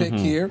final pick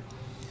here,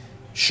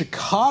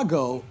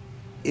 Chicago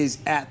is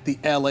at the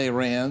LA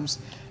Rams,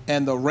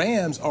 and the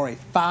Rams are a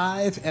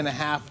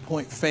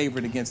 5.5-point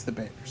favorite against the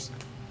Bears.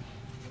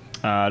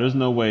 There's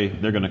no way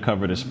they're going to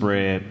cover the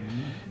spread.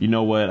 You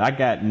know what? I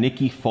got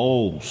Nicky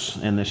Foles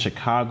and the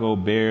Chicago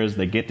Bears.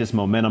 They get this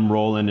momentum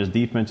rolling. This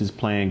defense is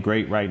playing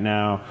great right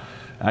now.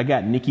 I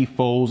got Nicky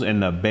Foles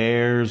and the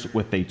Bears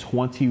with a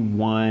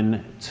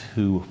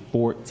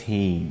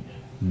 21-14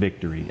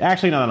 victory.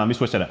 Actually, no, let me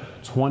switch that up.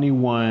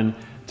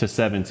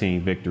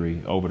 21-17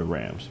 victory over the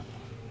Rams.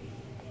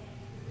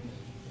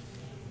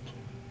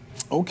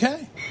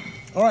 Okay.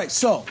 All right.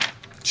 So,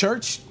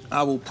 Church,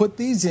 I will put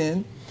these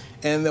in.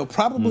 And they'll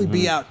probably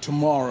be out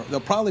tomorrow. They'll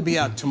probably be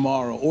out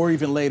tomorrow or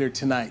even later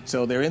tonight.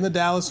 So they're in the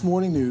Dallas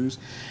Morning News,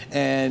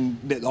 and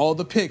all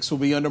the picks will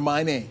be under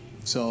my name.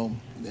 So,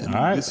 all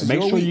right.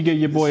 Make sure you give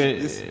your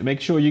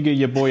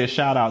boy a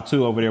shout out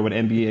too over there with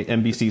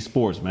NBC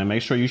Sports, man.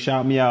 Make sure you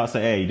shout me out.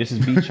 Say, hey, this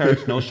is B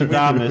Church,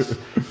 Nostradamus.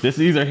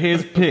 These are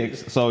his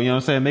picks. So you know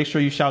what I'm saying. Make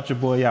sure you shout your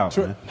boy out.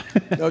 Man.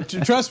 No,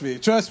 trust me.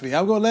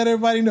 I'm gonna let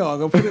everybody know. I'm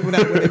gonna put it when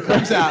it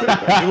comes out.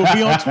 It will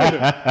be on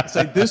Twitter. It's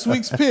like this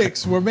week's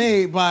picks were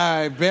made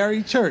by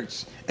Barry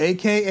Church,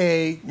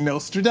 a.k.a.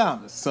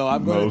 Nostradamus. So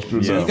I'm going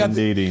to.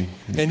 Indeed.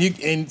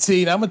 And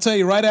see, I'm gonna tell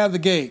you right out of the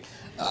gate.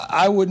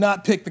 I would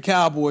not pick the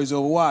Cowboys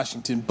over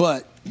Washington,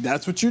 but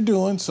that's what you're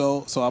doing.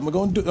 So I'm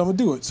gonna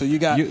do it. So you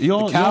got you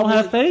don't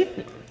have faith.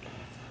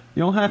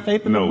 You don't have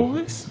faith in the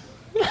boys.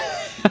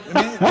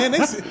 Man,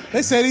 they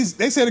said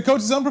the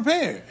coach is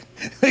unprepared.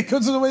 They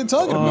coach the way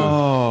talking about.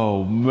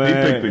 Oh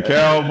man, he picked the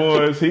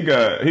Cowboys. He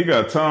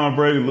got Tom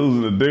Brady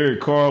losing to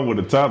Derek Carr with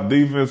the top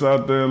defense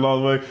out there in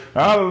Las Vegas.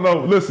 I don't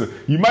know. Listen,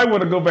 you might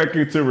want to go back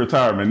into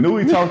retirement. Knew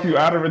he talked you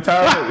out of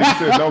retirement. He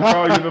said don't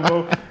call you no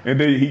more. And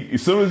then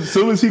as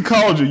soon as he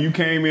called you, you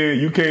came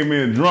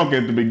in drunk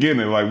at the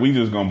beginning, like we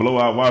just gonna blow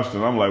out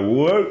Washington. I'm like,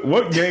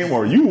 what game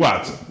are you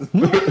watching?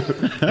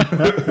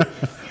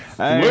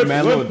 Hey,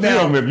 man, what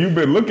film have you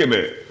been looking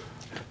at?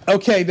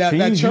 Okay, now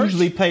teams Church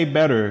usually play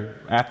better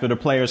after the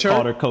players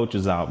call their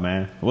coaches out,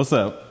 man. What's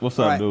up,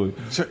 Dewey?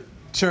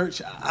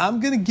 Church, I'm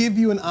going to give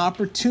you an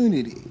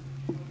opportunity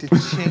to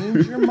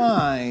change your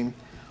mind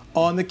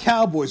on the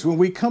Cowboys. When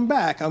we come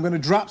back, I'm going to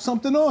drop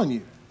something on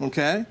you,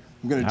 okay?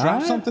 I'm going to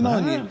drop something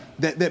on you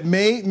that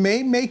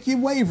may make you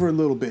waver a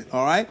little bit,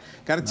 all right?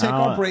 Got to take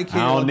our break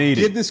here. I'll give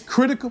you this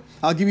critical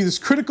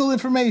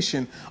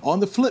information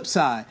on the flip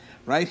side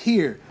right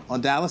here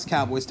on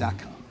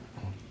DallasCowboys.com.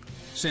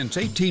 Since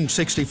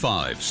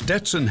 1865,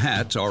 Stetson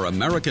hats are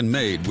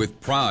American-made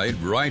with pride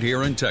right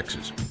here in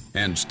Texas.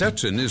 And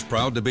Stetson is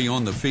proud to be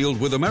on the field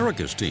with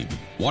America's team.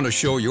 Want to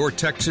show your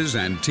Texas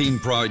and team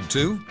pride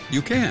too?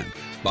 You can.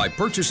 By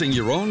purchasing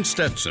your own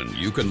Stetson,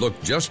 you can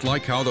look just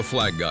like how the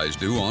flag guys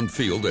do on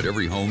field at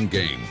every home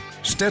game.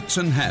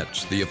 Stetson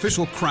hats, the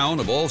official crown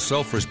of all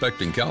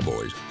self-respecting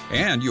Cowboys,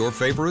 and your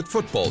favorite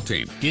football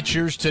team. Get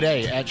yours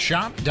today at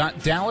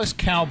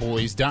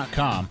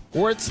shop.dallascowboys.com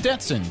or at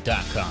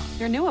stetson.com.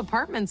 Your new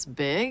apartment's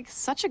big.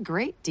 Such a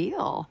great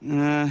deal.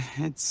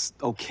 It's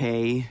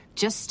okay.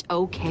 Just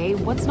okay?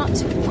 What's not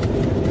to...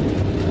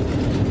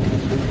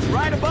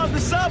 on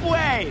the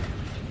subway.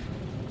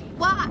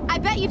 Well, I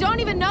bet you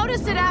don't even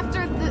notice it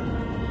after the...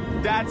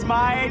 That's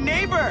my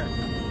neighbor,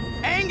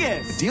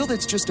 Angus. A deal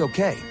that's just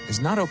okay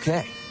is not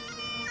okay.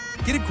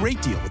 Get a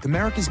great deal with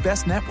America's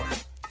Best Network.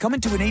 Come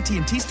into an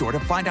AT&T store to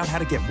find out how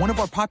to get one of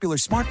our popular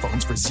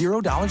smartphones for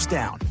 $0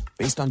 down,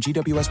 based on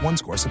GWS One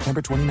score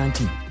September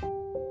 2019.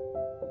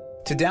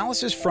 To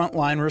Dallas's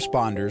frontline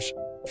responders,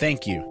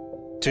 thank you.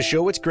 To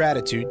show its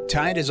gratitude,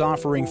 Tide is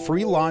offering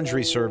free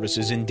laundry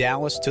services in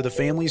Dallas to the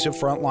families of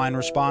frontline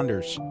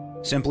responders.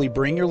 Simply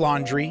bring your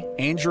laundry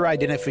and your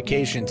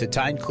identification to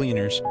Tide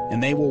Cleaners,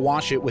 and they will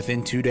wash it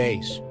within 2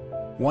 days.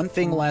 One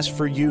thing less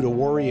for you to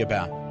worry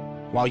about.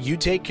 While you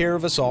take care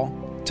of us all,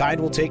 Tide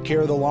will take care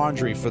of the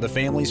laundry for the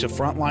families of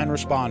frontline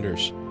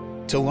responders.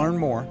 To learn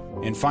more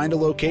and find a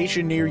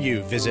location near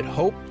you, visit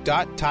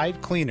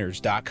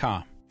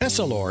hope.tidecleaners.com.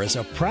 Essilor is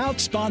a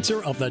proud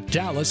sponsor of the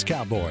Dallas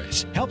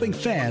Cowboys, helping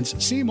fans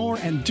see more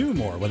and do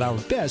more with our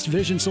best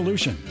vision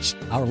solutions.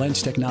 Our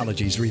lens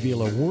technologies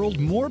reveal a world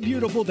more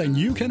beautiful than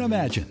you can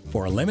imagine.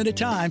 For a limited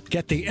time,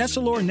 get the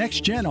Essilor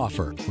Next Gen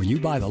offer. When you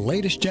buy the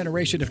latest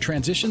generation of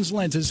Transitions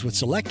lenses with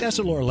select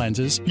Essilor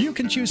lenses, you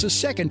can choose a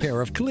second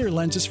pair of clear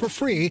lenses for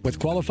free with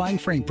qualifying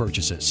frame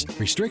purchases.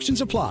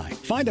 Restrictions apply.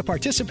 Find a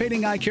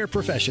participating eye care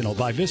professional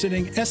by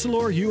visiting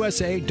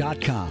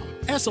EssilorUSA.com.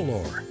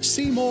 Essilor.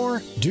 See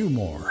more, do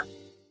more.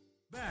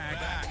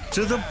 Back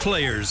to the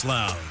Players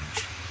Lounge.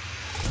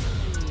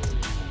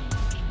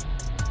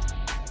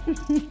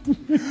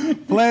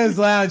 Players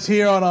Lounge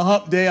here on a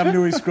hump day. I'm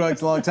Newy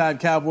Scruggs, longtime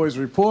Cowboys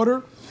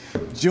reporter,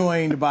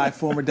 joined by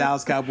former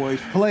Dallas Cowboys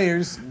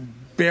players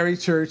Barry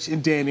Church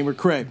and Danny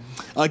McCray.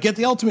 Get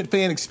the ultimate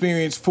fan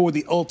experience for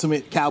the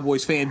ultimate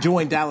Cowboys fan.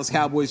 Join Dallas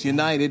Cowboys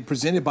United,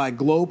 presented by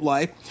Globe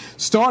Life,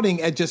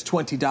 starting at just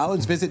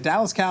 $20. Visit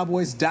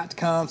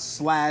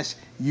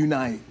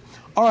DallasCowboys.com/United.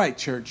 All right,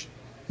 Church.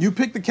 You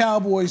picked the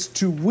Cowboys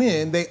to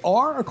win. They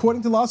are,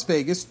 according to Las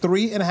Vegas,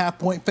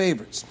 3.5-point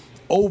favorites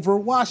over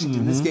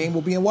Washington. This game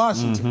will be in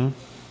Washington.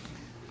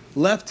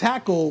 Left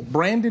tackle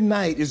Brandon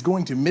Knight is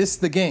going to miss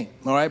the game.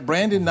 All right,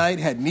 Brandon Knight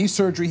had knee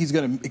surgery. He's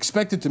going to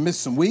expected to miss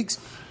some weeks.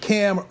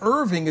 Cam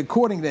Irving,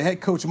 according to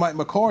head coach Mike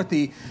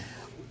McCarthy,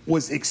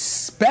 was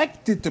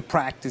expected to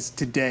practice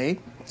today.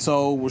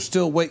 So we're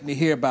still waiting to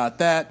hear about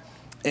that.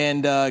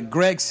 And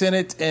Greg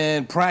Sennett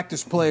and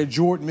practice player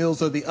Jordan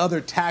Mills are the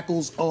other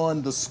tackles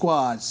on the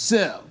squad.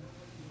 So,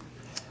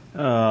 you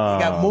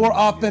got more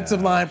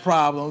offensive line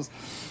problems.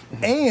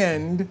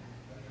 And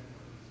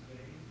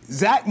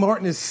Zach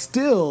Martin is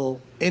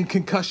still in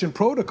concussion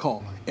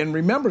protocol. And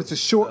remember, it's a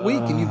short week,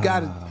 and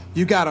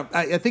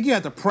I think you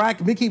have to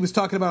practice. Mickey was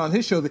talking about on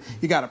his show that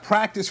you got to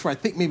practice for, I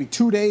think, maybe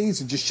 2 days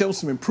and just show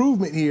some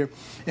improvement here.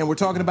 And we're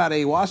talking about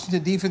a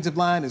Washington defensive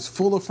line is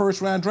full of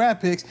first-round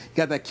draft picks. You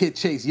got that kid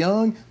Chase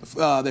Young.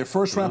 Their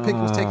first-round pick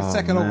was taken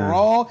second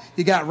overall.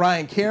 You got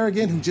Ryan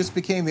Kerrigan, who just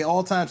became the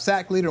all-time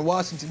sack leader in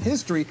Washington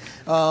history.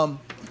 You got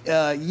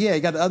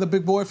the other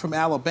big boy from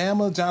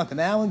Alabama, Jonathan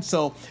Allen.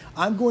 So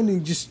I'm going to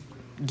just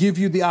give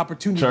you the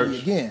opportunity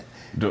again.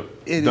 It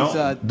is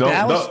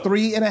Dallas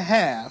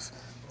 3.5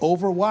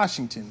 over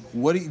Washington.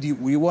 What do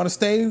you want to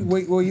stay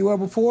where you were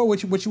before?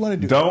 What you want to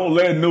do? Don't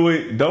let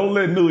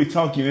Newy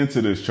talk you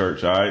into this,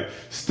 Church. All right,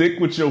 stick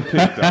with your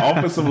pick. The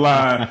offensive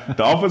line.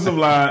 The offensive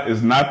line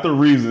is not the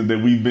reason that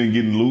we've been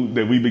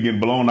getting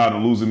blown out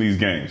and losing these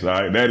games.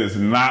 All right, that is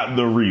not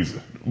the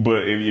reason.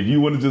 But if you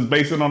want to just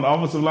base it on the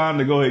offensive line,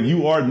 then go ahead.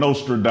 You are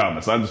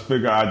Nostradamus. I just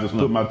figure I just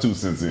put my 2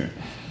 cents in.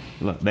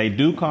 Look, they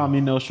do call me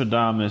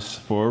Nostradamus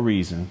for a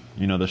reason.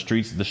 You know, the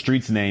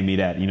streets named me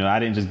that. You know, I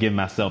didn't just give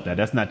myself that.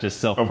 That's not just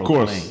self-proclaimed. Of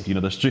course. You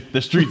know, the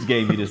streets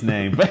gave me this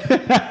name.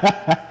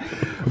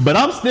 But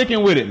I'm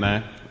sticking with it,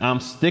 man. I'm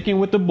sticking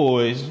with the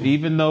boys,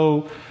 even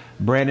though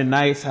Brandon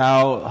Knight's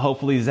out.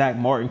 Hopefully Zach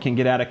Martin can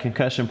get out of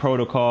concussion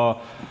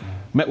protocol.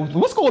 Man,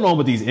 what's going on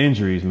with these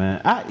injuries,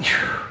 man?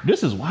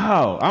 This is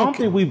wild. I don't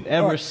think we've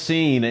ever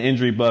seen an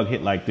injury bug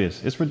hit like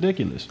this. It's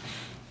ridiculous.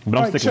 But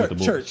I'm sticking with the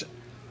boys.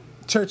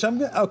 Church,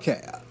 okay.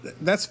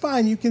 That's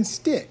fine. You can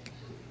stick,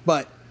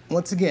 but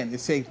once again,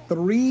 it's a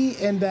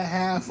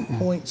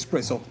 3.5-point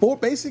spread. So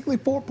basically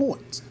 4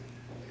 points.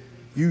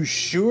 You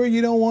sure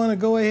you don't want to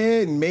go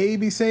ahead and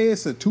maybe say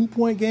it's a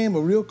 2-point game, a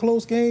real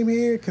close game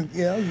here?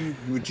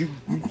 Would you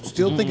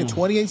still thinking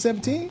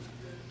 28-17?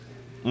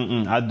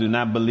 I do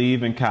not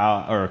believe in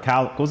Kyle.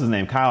 What's his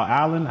name? Kyle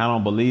Allen. I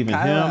don't believe in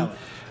him.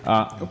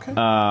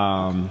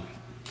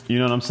 You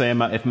know what I'm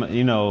saying?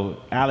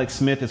 Alex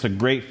Smith is a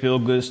great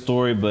feel-good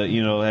story, but,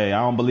 hey, I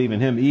don't believe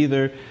in him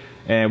either.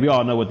 And we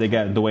all know what they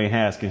got in Dwayne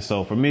Haskins.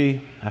 So, for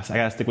me, I got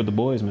to stick with the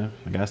boys, man.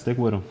 I got to stick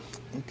with them.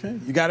 Okay.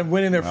 You got them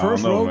winning their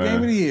first road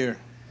game of the year.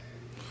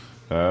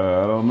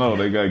 I don't know.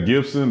 They got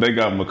Gibson, they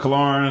got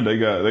McLaurin, they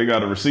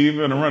got a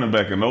receiver and a running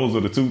back, and those are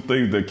the 2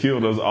 things that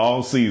killed us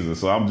all season.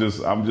 So I'm just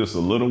a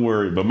little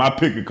worried. But my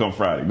pick will come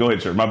Friday. Go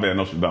ahead, Church. My bad,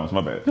 Nostradamus.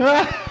 My bad.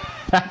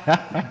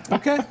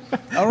 Okay.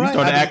 All right. You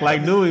started to act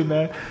like Newy,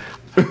 man.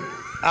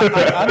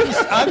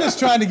 I'm just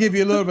trying to give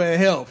you a little bit of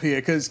help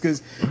here because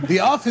the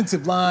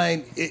offensive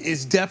line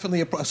is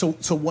definitely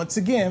so once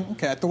again,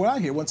 okay, I throw it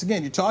out here. Once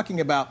again, you're talking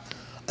about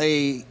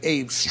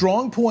a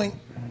strong point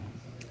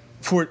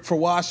for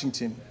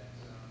Washington,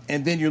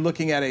 and then you're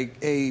looking at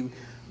a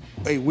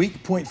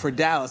weak point for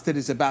Dallas that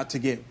is about to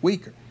get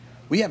weaker.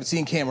 We haven't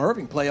seen Cam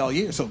Irving play all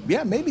year, so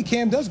yeah, maybe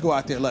Cam does go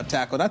out there left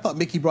tackle. And I thought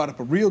Mickey brought up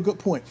a real good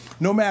point.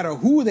 No matter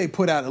who they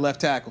put out at left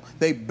tackle,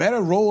 they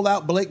better roll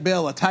out Blake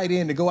Bell, a tight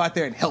end, to go out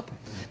there and help him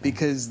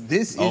because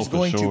this is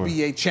going to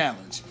be a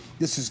challenge.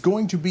 This is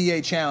going to be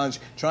a challenge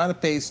trying to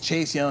face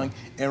Chase Young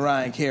and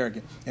Ryan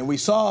Kerrigan. And we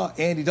saw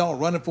Andy Dalton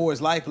running for his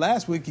life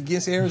last week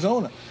against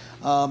Arizona.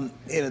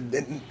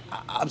 And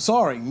I'm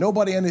sorry,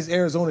 nobody on this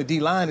Arizona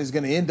D-line is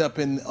going to end up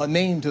in a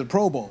name to the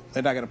Pro Bowl.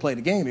 They're not going to play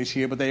the game this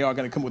year, but they are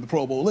going to come with the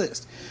Pro Bowl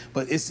list.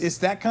 But it's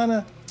that kind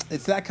of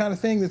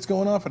thing that's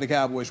going on for the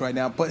Cowboys right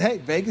now. But hey,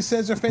 Vegas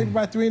says they're favored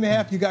by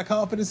 3.5. You got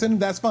confidence in them,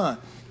 that's fine.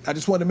 I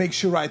just wanted to make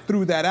sure I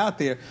threw that out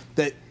there,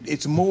 that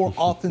it's more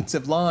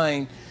offensive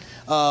line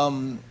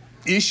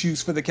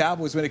issues for the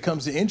Cowboys when it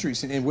comes to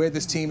injuries and where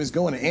this team is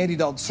going. And Andy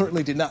Dalton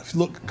certainly did not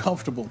look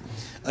comfortable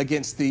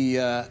against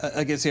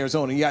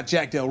Arizona. You got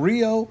Jack Del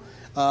Rio,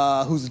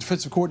 who's the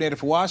defensive coordinator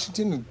for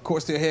Washington, and of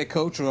course their head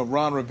coach,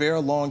 Ron Rivera,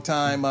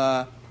 longtime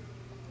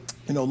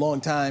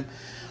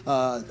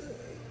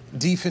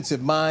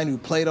defensive mind who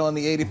played on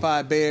the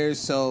 '85 Bears.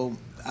 So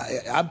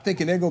I'm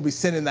thinking they're going to be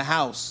sitting in the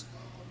house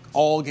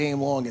all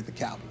game long at the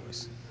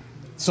Cowboys.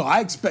 So I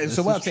expect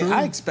a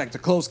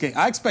close game.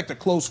 I expect a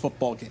close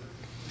football game.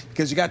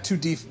 Because you got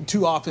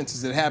two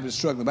offenses that have been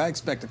struggling, but I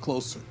expect a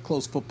close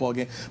football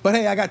game. But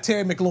hey, I got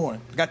Terry McLaurin.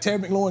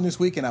 This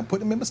week, and I'm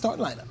putting him in my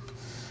starting lineup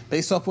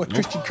based off what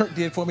Christian Kirk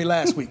did for me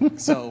last week.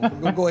 So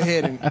we'll go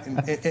ahead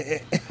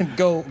and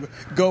go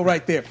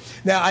right there.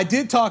 Now, I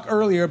did talk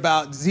earlier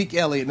about Zeke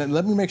Elliott, and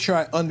let me make sure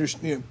I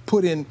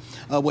put in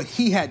what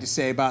he had to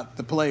say about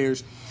the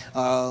players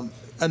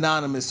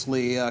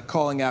anonymously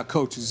calling out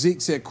coaches.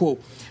 Zeke said,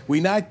 quote,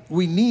 we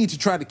need to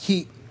try to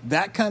keep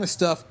that kind of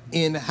stuff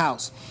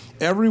in-house.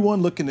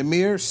 Everyone look in the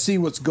mirror, see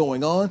what's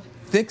going on,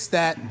 fix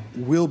that,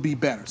 we'll be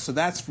better. So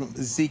that's from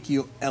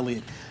Ezekiel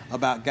Elliott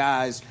about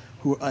guys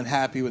who are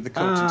unhappy with the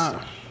coaching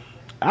staff.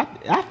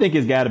 I think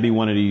it's got to be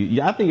one of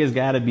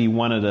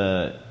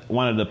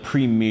the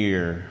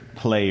premier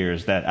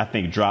players that I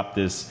think dropped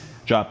this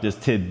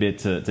tidbit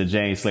to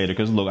Jane Slater.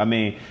 Because look, I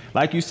mean,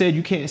 like you said,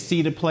 you can't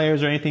see the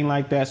players or anything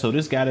like that. So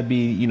this got to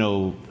be,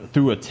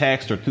 through a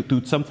text or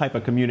through some type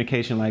of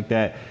communication like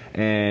that.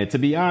 And to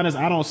be honest,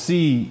 I don't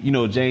see,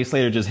 Jane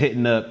Slater just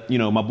hitting up,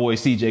 my boy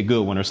CJ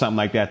Goodwin or something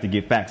like that to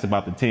get facts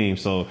about the team.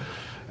 So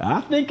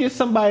I think it's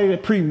somebody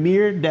that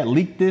premiered that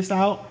leaked this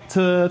out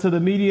to the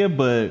media,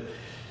 but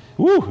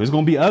it's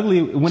going to be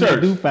ugly when they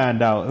do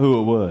find out who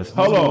it was.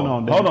 Hold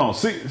on.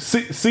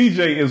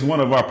 CJ is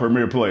one of our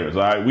premier players.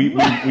 All right,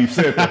 we've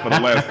said that for the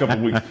last couple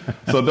of weeks.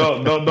 So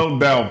don't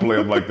downplay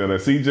him like that.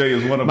 CJ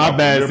is one of our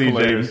premier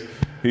players.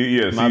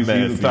 He's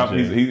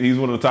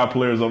one of the top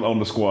players on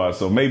the squad.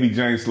 So maybe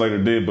James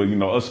Slater did, but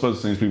us special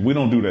teams people, we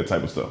don't do that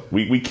type of stuff.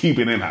 We keep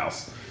it in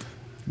house.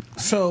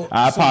 So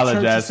I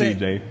apologize,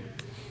 CJ.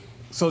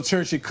 So,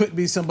 Church, it could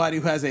be somebody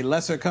who has a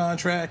lesser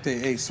contract,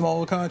 a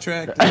smaller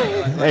contract.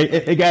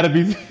 It got to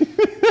be.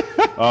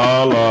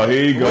 Oh, Lord,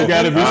 here you go. It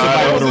got to be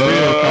somebody with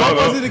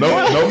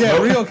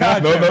a real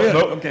contract. Real contract.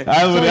 Okay.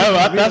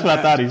 That's what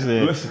I thought he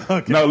said.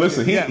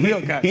 Listen. He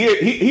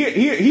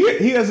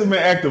hasn't been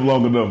active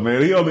long enough,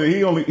 man. He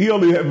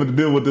only having to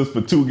deal with this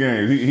for 2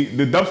 games.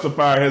 The dumpster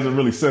fire hasn't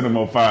really set him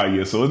on fire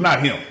yet, so it's not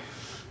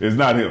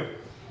him.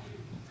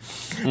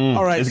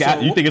 All right.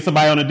 You think it's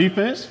somebody on the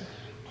defense?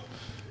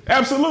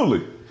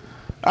 Absolutely.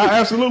 I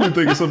absolutely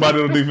think it's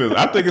somebody on the defense.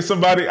 I think it's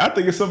somebody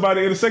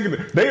in the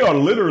secondary. They are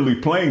literally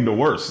playing the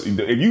worst.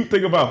 If you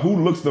think about who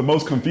looks the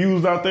most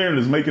confused out there and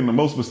is making the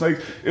most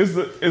mistakes, it's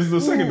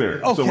the secondary.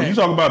 Okay. So when you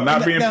talk about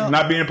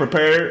not being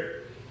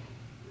prepared,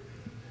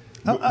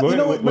 you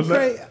know what,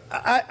 McCray?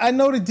 I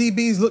know the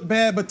DBs look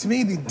bad, but to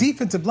me the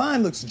defensive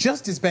line looks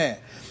just as bad.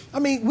 I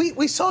mean,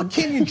 we saw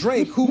Kenyon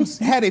Drake, who's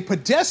had a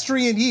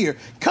pedestrian year,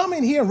 come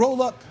in here and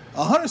roll up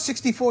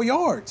 164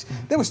 yards.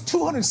 There was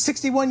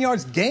 261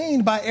 yards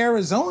gained by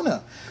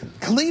Arizona.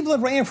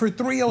 Cleveland ran for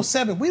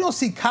 307. We don't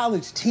see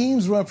college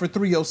teams run for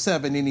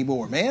 307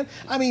 anymore, man.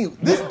 I mean,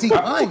 this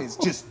D-line is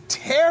just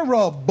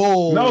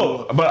terrible.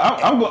 No, but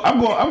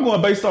I'm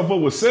going based off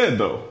what was said,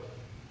 though.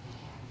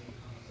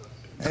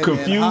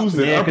 Confused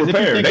and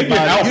unprepared. They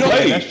get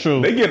outplayed. That's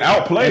true. They get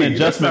outplayed.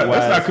 That's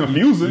not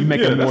confusing. You're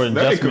making more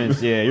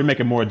adjustments. You're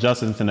making more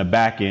adjustments in the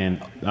back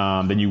end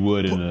than you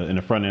would in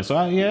the front end. So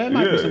it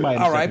might be somebody.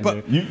 All right,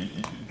 but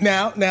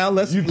now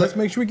let's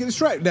make sure we get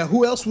this right. Now,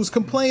 who else was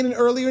complaining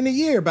earlier in the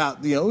year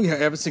about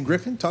Everson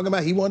Griffin talking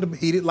about he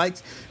didn't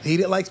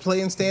like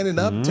playing standing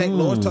up. Tank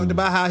Lawrence talked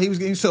about how he was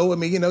getting. So I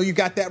mean, you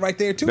got that right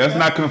there too. That's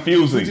not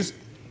confusing.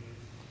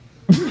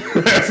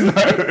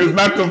 It's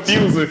not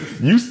confusing.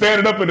 You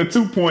standing up in a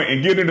 2-point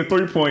and getting a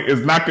 3-point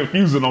is not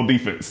confusing on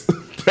defense.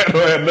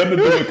 don't have nothing to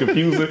do with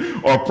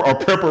confusing or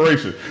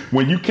preparation.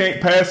 When you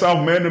can't pass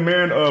off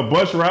man-to-man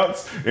bunch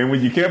routes, and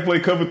when you can't play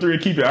cover 3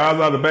 and keep your eyes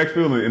out of the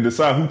backfield and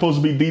decide who's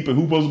supposed to be deep and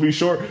who's supposed to be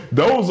short,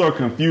 those are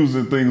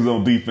confusing things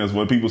on defense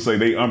when people say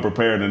they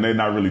unprepared and they're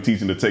not really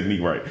teaching the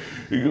technique right.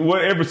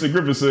 What Everson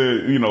Griffin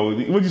said,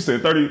 what you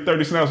said,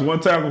 30 snaps, 1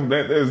 tackle,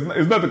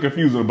 there's nothing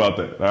confusing about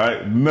that, all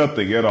right?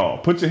 Nothing at all.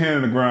 Put your hand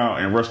in the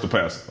ground and rush the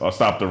pass or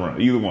stop the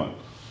run, either one.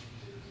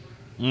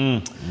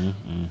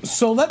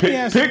 So let me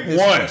ask pick this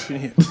one. question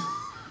here.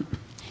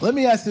 Let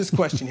me ask this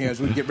question here as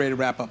we get ready to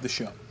wrap up the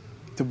show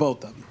to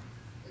both of you.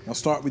 I'll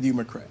start with you,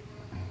 McCray.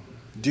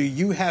 Do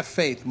you have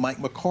faith Mike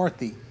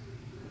McCarthy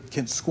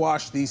can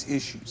squash these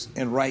issues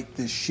and right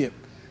this ship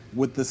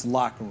with this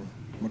locker room?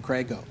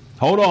 McCray, go.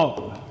 Hold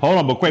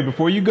on, McCray,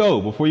 before you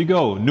go,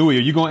 Newey,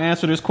 are you going to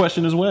answer this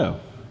question as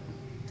well?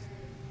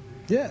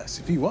 Yes,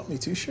 if you want me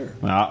to, sure.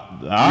 All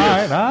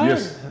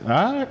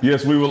right.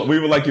 Yes, we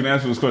would like you to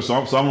answer this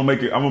question. So I'm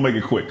gonna make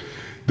it quick.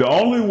 The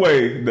only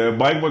way that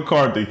Mike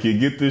McCarthy can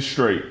get this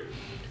straight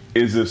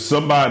is if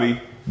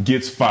somebody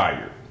gets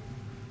fired.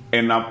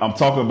 And I'm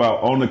talking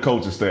about on the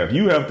coaching staff.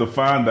 You have to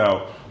find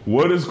out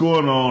what is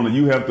going on, and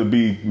you have to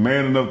be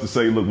man enough to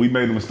say, look, we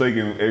made a mistake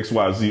in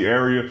XYZ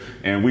area,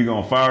 and we're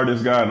going to fire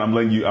this guy, and I'm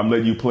letting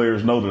you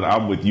players know that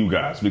I'm with you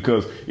guys.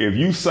 Because if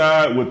you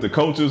side with the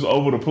coaches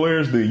over the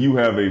players, then you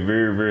have a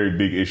very, very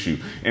big issue.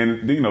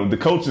 And, the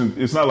coaching,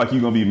 it's not like you're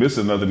going to be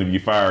missing nothing if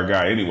you fire a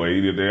guy anyway.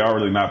 They're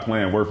already not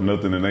playing worth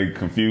nothing, and they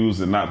confused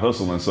and not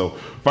hustling. So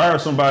fire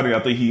somebody. I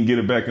think he can get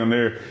it back in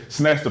there,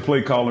 snatch the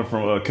play calling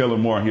from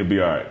Kellen Moore, and he'll be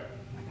all right.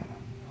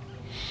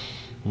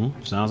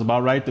 Sounds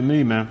about right to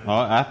me, man.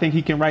 I think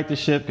he can right the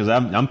ship because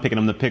I'm picking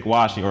him to pick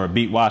Washington or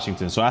beat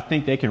Washington. So I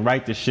think they can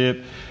right the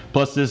ship.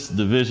 Plus, this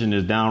division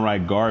is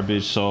downright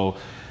garbage. So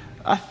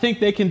I think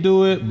they can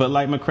do it. But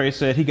like McCray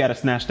said, he got to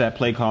snatch that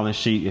play calling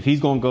sheet. If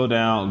he's going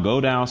to go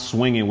down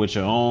swinging with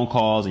your own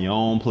calls and your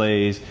own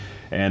plays.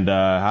 And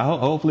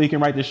hopefully he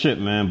can right the ship,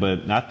 man.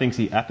 But I think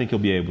he'll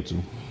be able to.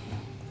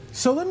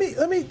 So let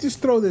me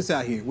just throw this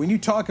out here. When you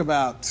talk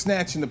about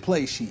snatching the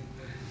play sheet.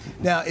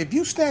 Now, if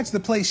you snatch the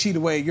play sheet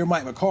away, you're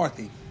Mike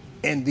McCarthy,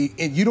 and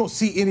you don't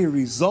see any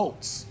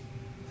results,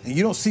 and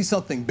you don't see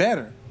something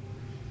better,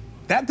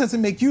 that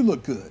doesn't make you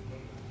look good.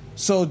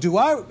 So I'm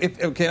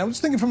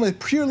just thinking from a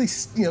purely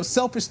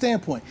selfish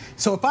standpoint.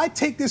 So if I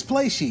take this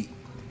play sheet,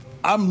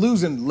 I'm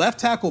losing left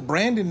tackle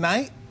Brandon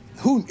Knight,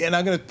 and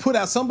I'm going to put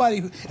out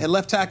somebody at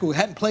left tackle who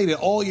hadn't played it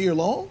all year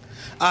long.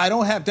 I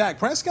don't have Dak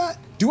Prescott.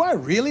 Do I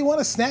really want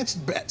to snatch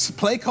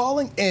play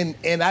calling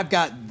and I've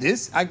got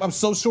this? I'm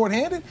so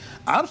short-handed.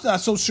 I'm not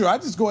so sure. I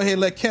just go ahead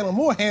and let Kellen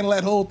Moore handle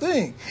that whole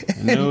thing.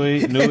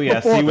 Newey, I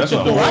see what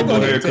you're doing.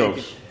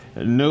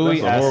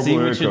 Newey, I see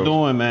what you're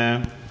doing,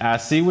 man. I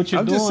see what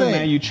you're doing,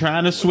 man. You're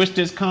trying to switch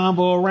this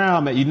combo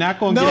around, man. You're not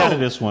going to get out of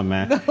this one,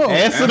 man. No.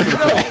 Answer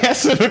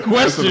the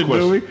question,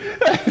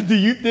 Newey. Do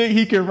you think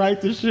he can right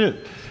the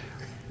ship?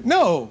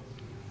 No.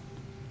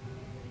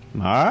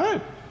 All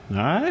right.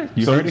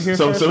 You heard it here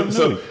first.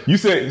 So you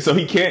said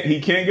he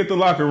can't get the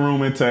locker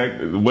room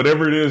intact.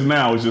 Whatever it is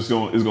now is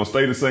going to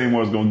stay the same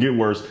or it's going to get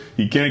worse.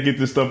 He can't get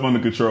this stuff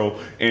under control.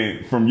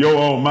 And from your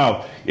own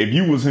mouth, if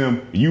you was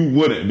him, you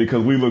wouldn't,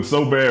 because we look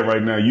so bad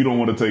right now. You don't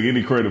want to take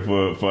any credit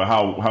for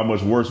how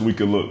much worse we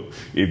could look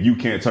if you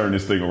can't turn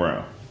this thing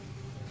around.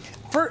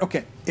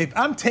 If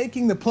I'm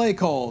taking the play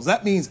calls,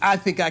 that means I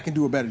think I can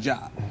do a better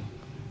job.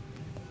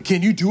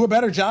 Can you do a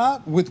better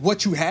job with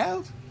what you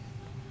have?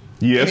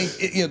 Yes.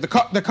 I mean,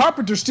 the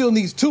carpenter still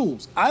needs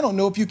tools. I don't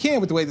know if you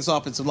can with the way this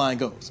offensive line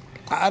goes.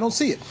 I don't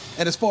see it.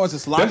 And as far as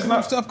this locker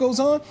room stuff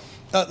goes on,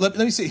 let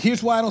me see.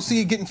 Here's why I don't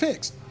see it getting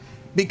fixed.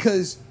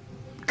 Because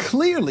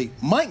clearly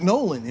Mike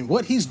Nolan and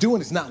what he's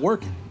doing is not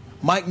working.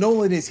 Mike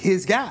Nolan is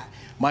his guy.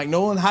 Mike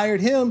Nolan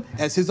hired him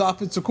as his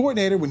offensive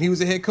coordinator when he was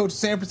the head coach of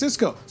San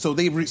Francisco. So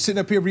they were sitting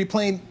up here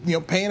replaying,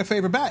 paying a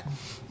favor back.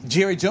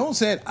 Jerry Jones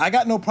said, I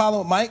got no problem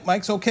with Mike.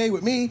 Mike's okay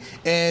with me.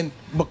 And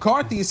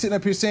McCarthy is sitting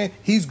up here saying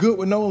he's good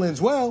with Nolan as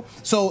well.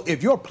 So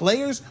if your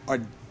players are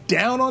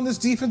down on this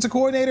defensive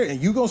coordinator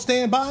and you going to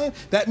stand by him,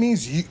 that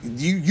means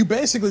you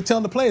basically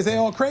telling the players they're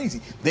all crazy.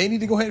 They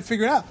need to go ahead and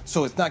figure it out.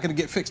 So it's not going to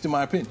get fixed, in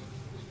my opinion.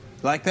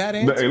 Like that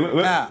answer?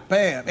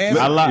 Bam. Answer.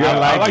 I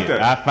like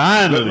that. I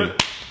finally.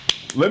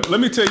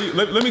 Let me tell you.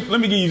 Let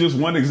me give you just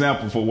one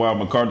example for why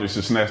McCarthy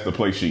should snatch the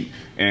play sheet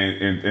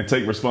and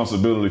take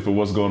responsibility for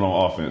what's going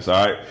on offense.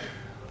 All right.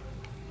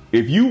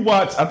 If you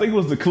watch, I think it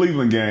was the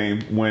Cleveland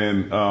game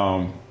when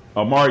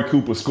Amari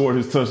Cooper scored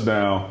his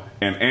touchdown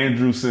and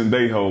Andrew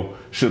Sendejo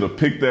should have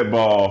picked that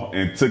ball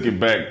and took it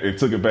back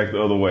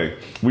the other way.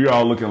 We were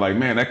all looking like,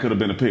 man, that could have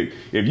been a pick.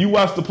 If you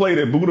watch the play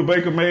that Budda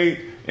Baker made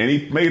and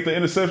he made the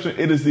interception,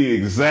 it is the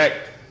exact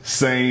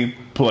same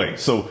play.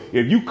 So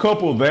if you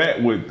couple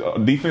that with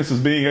defenses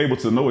being able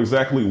to know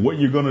exactly what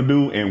you're going to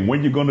do and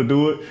when you're going to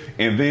do it,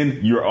 and then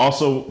you're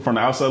also from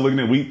the outside looking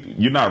in,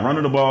 you're not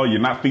running the ball,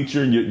 you're not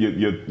featuring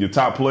your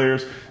top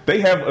players,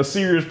 they have a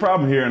serious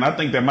problem here. And I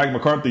think that Mike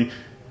McCarthy,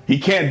 he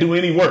can't do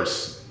any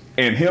worse.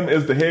 and him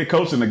as the head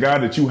coach and the guy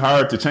that you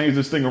hired to change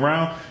this thing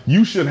around,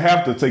 you should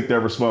have to take that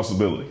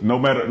responsibility, no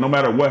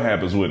matter what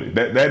happens with it.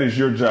 That is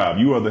your job.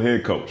 You are the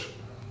head coach.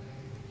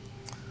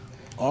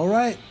 All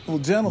right. Well,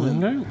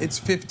 gentlemen, it's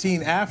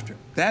 15 after.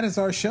 That is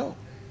our show.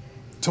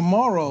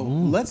 Tomorrow,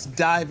 let's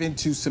dive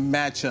into some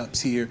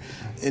matchups here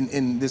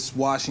in this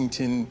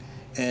Washington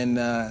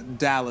and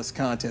Dallas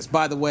contest.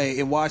 By the way,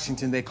 in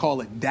Washington, they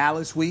call it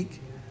Dallas Week.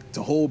 It's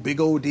a whole big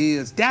old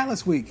deal. It's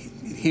Dallas Week.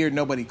 Here,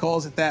 nobody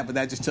calls it that, but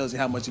that just tells you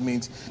how much it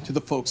means to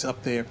the folks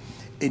up there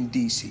in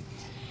D.C.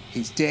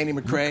 He's Danny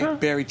McCray,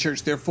 Barry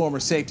Church, their former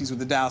safeties with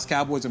the Dallas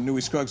Cowboys. I'm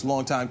Newy Scruggs,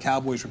 longtime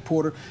Cowboys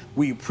reporter.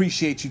 We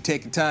appreciate you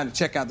taking time to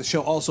check out the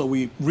show. Also,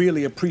 we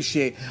really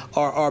appreciate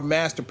our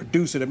master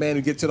producer, the man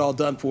who gets it all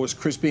done for us,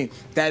 Chris Bean.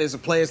 That is a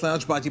Players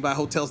Lounge brought to you by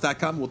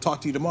Hotels.com. We'll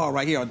talk to you tomorrow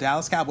right here on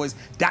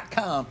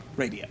DallasCowboys.com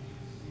radio.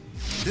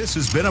 This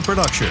has been a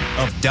production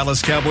of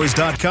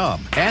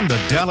DallasCowboys.com and the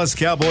Dallas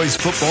Cowboys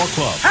Football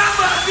Club. How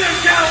about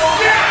this,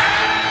 Cowboys? Yeah!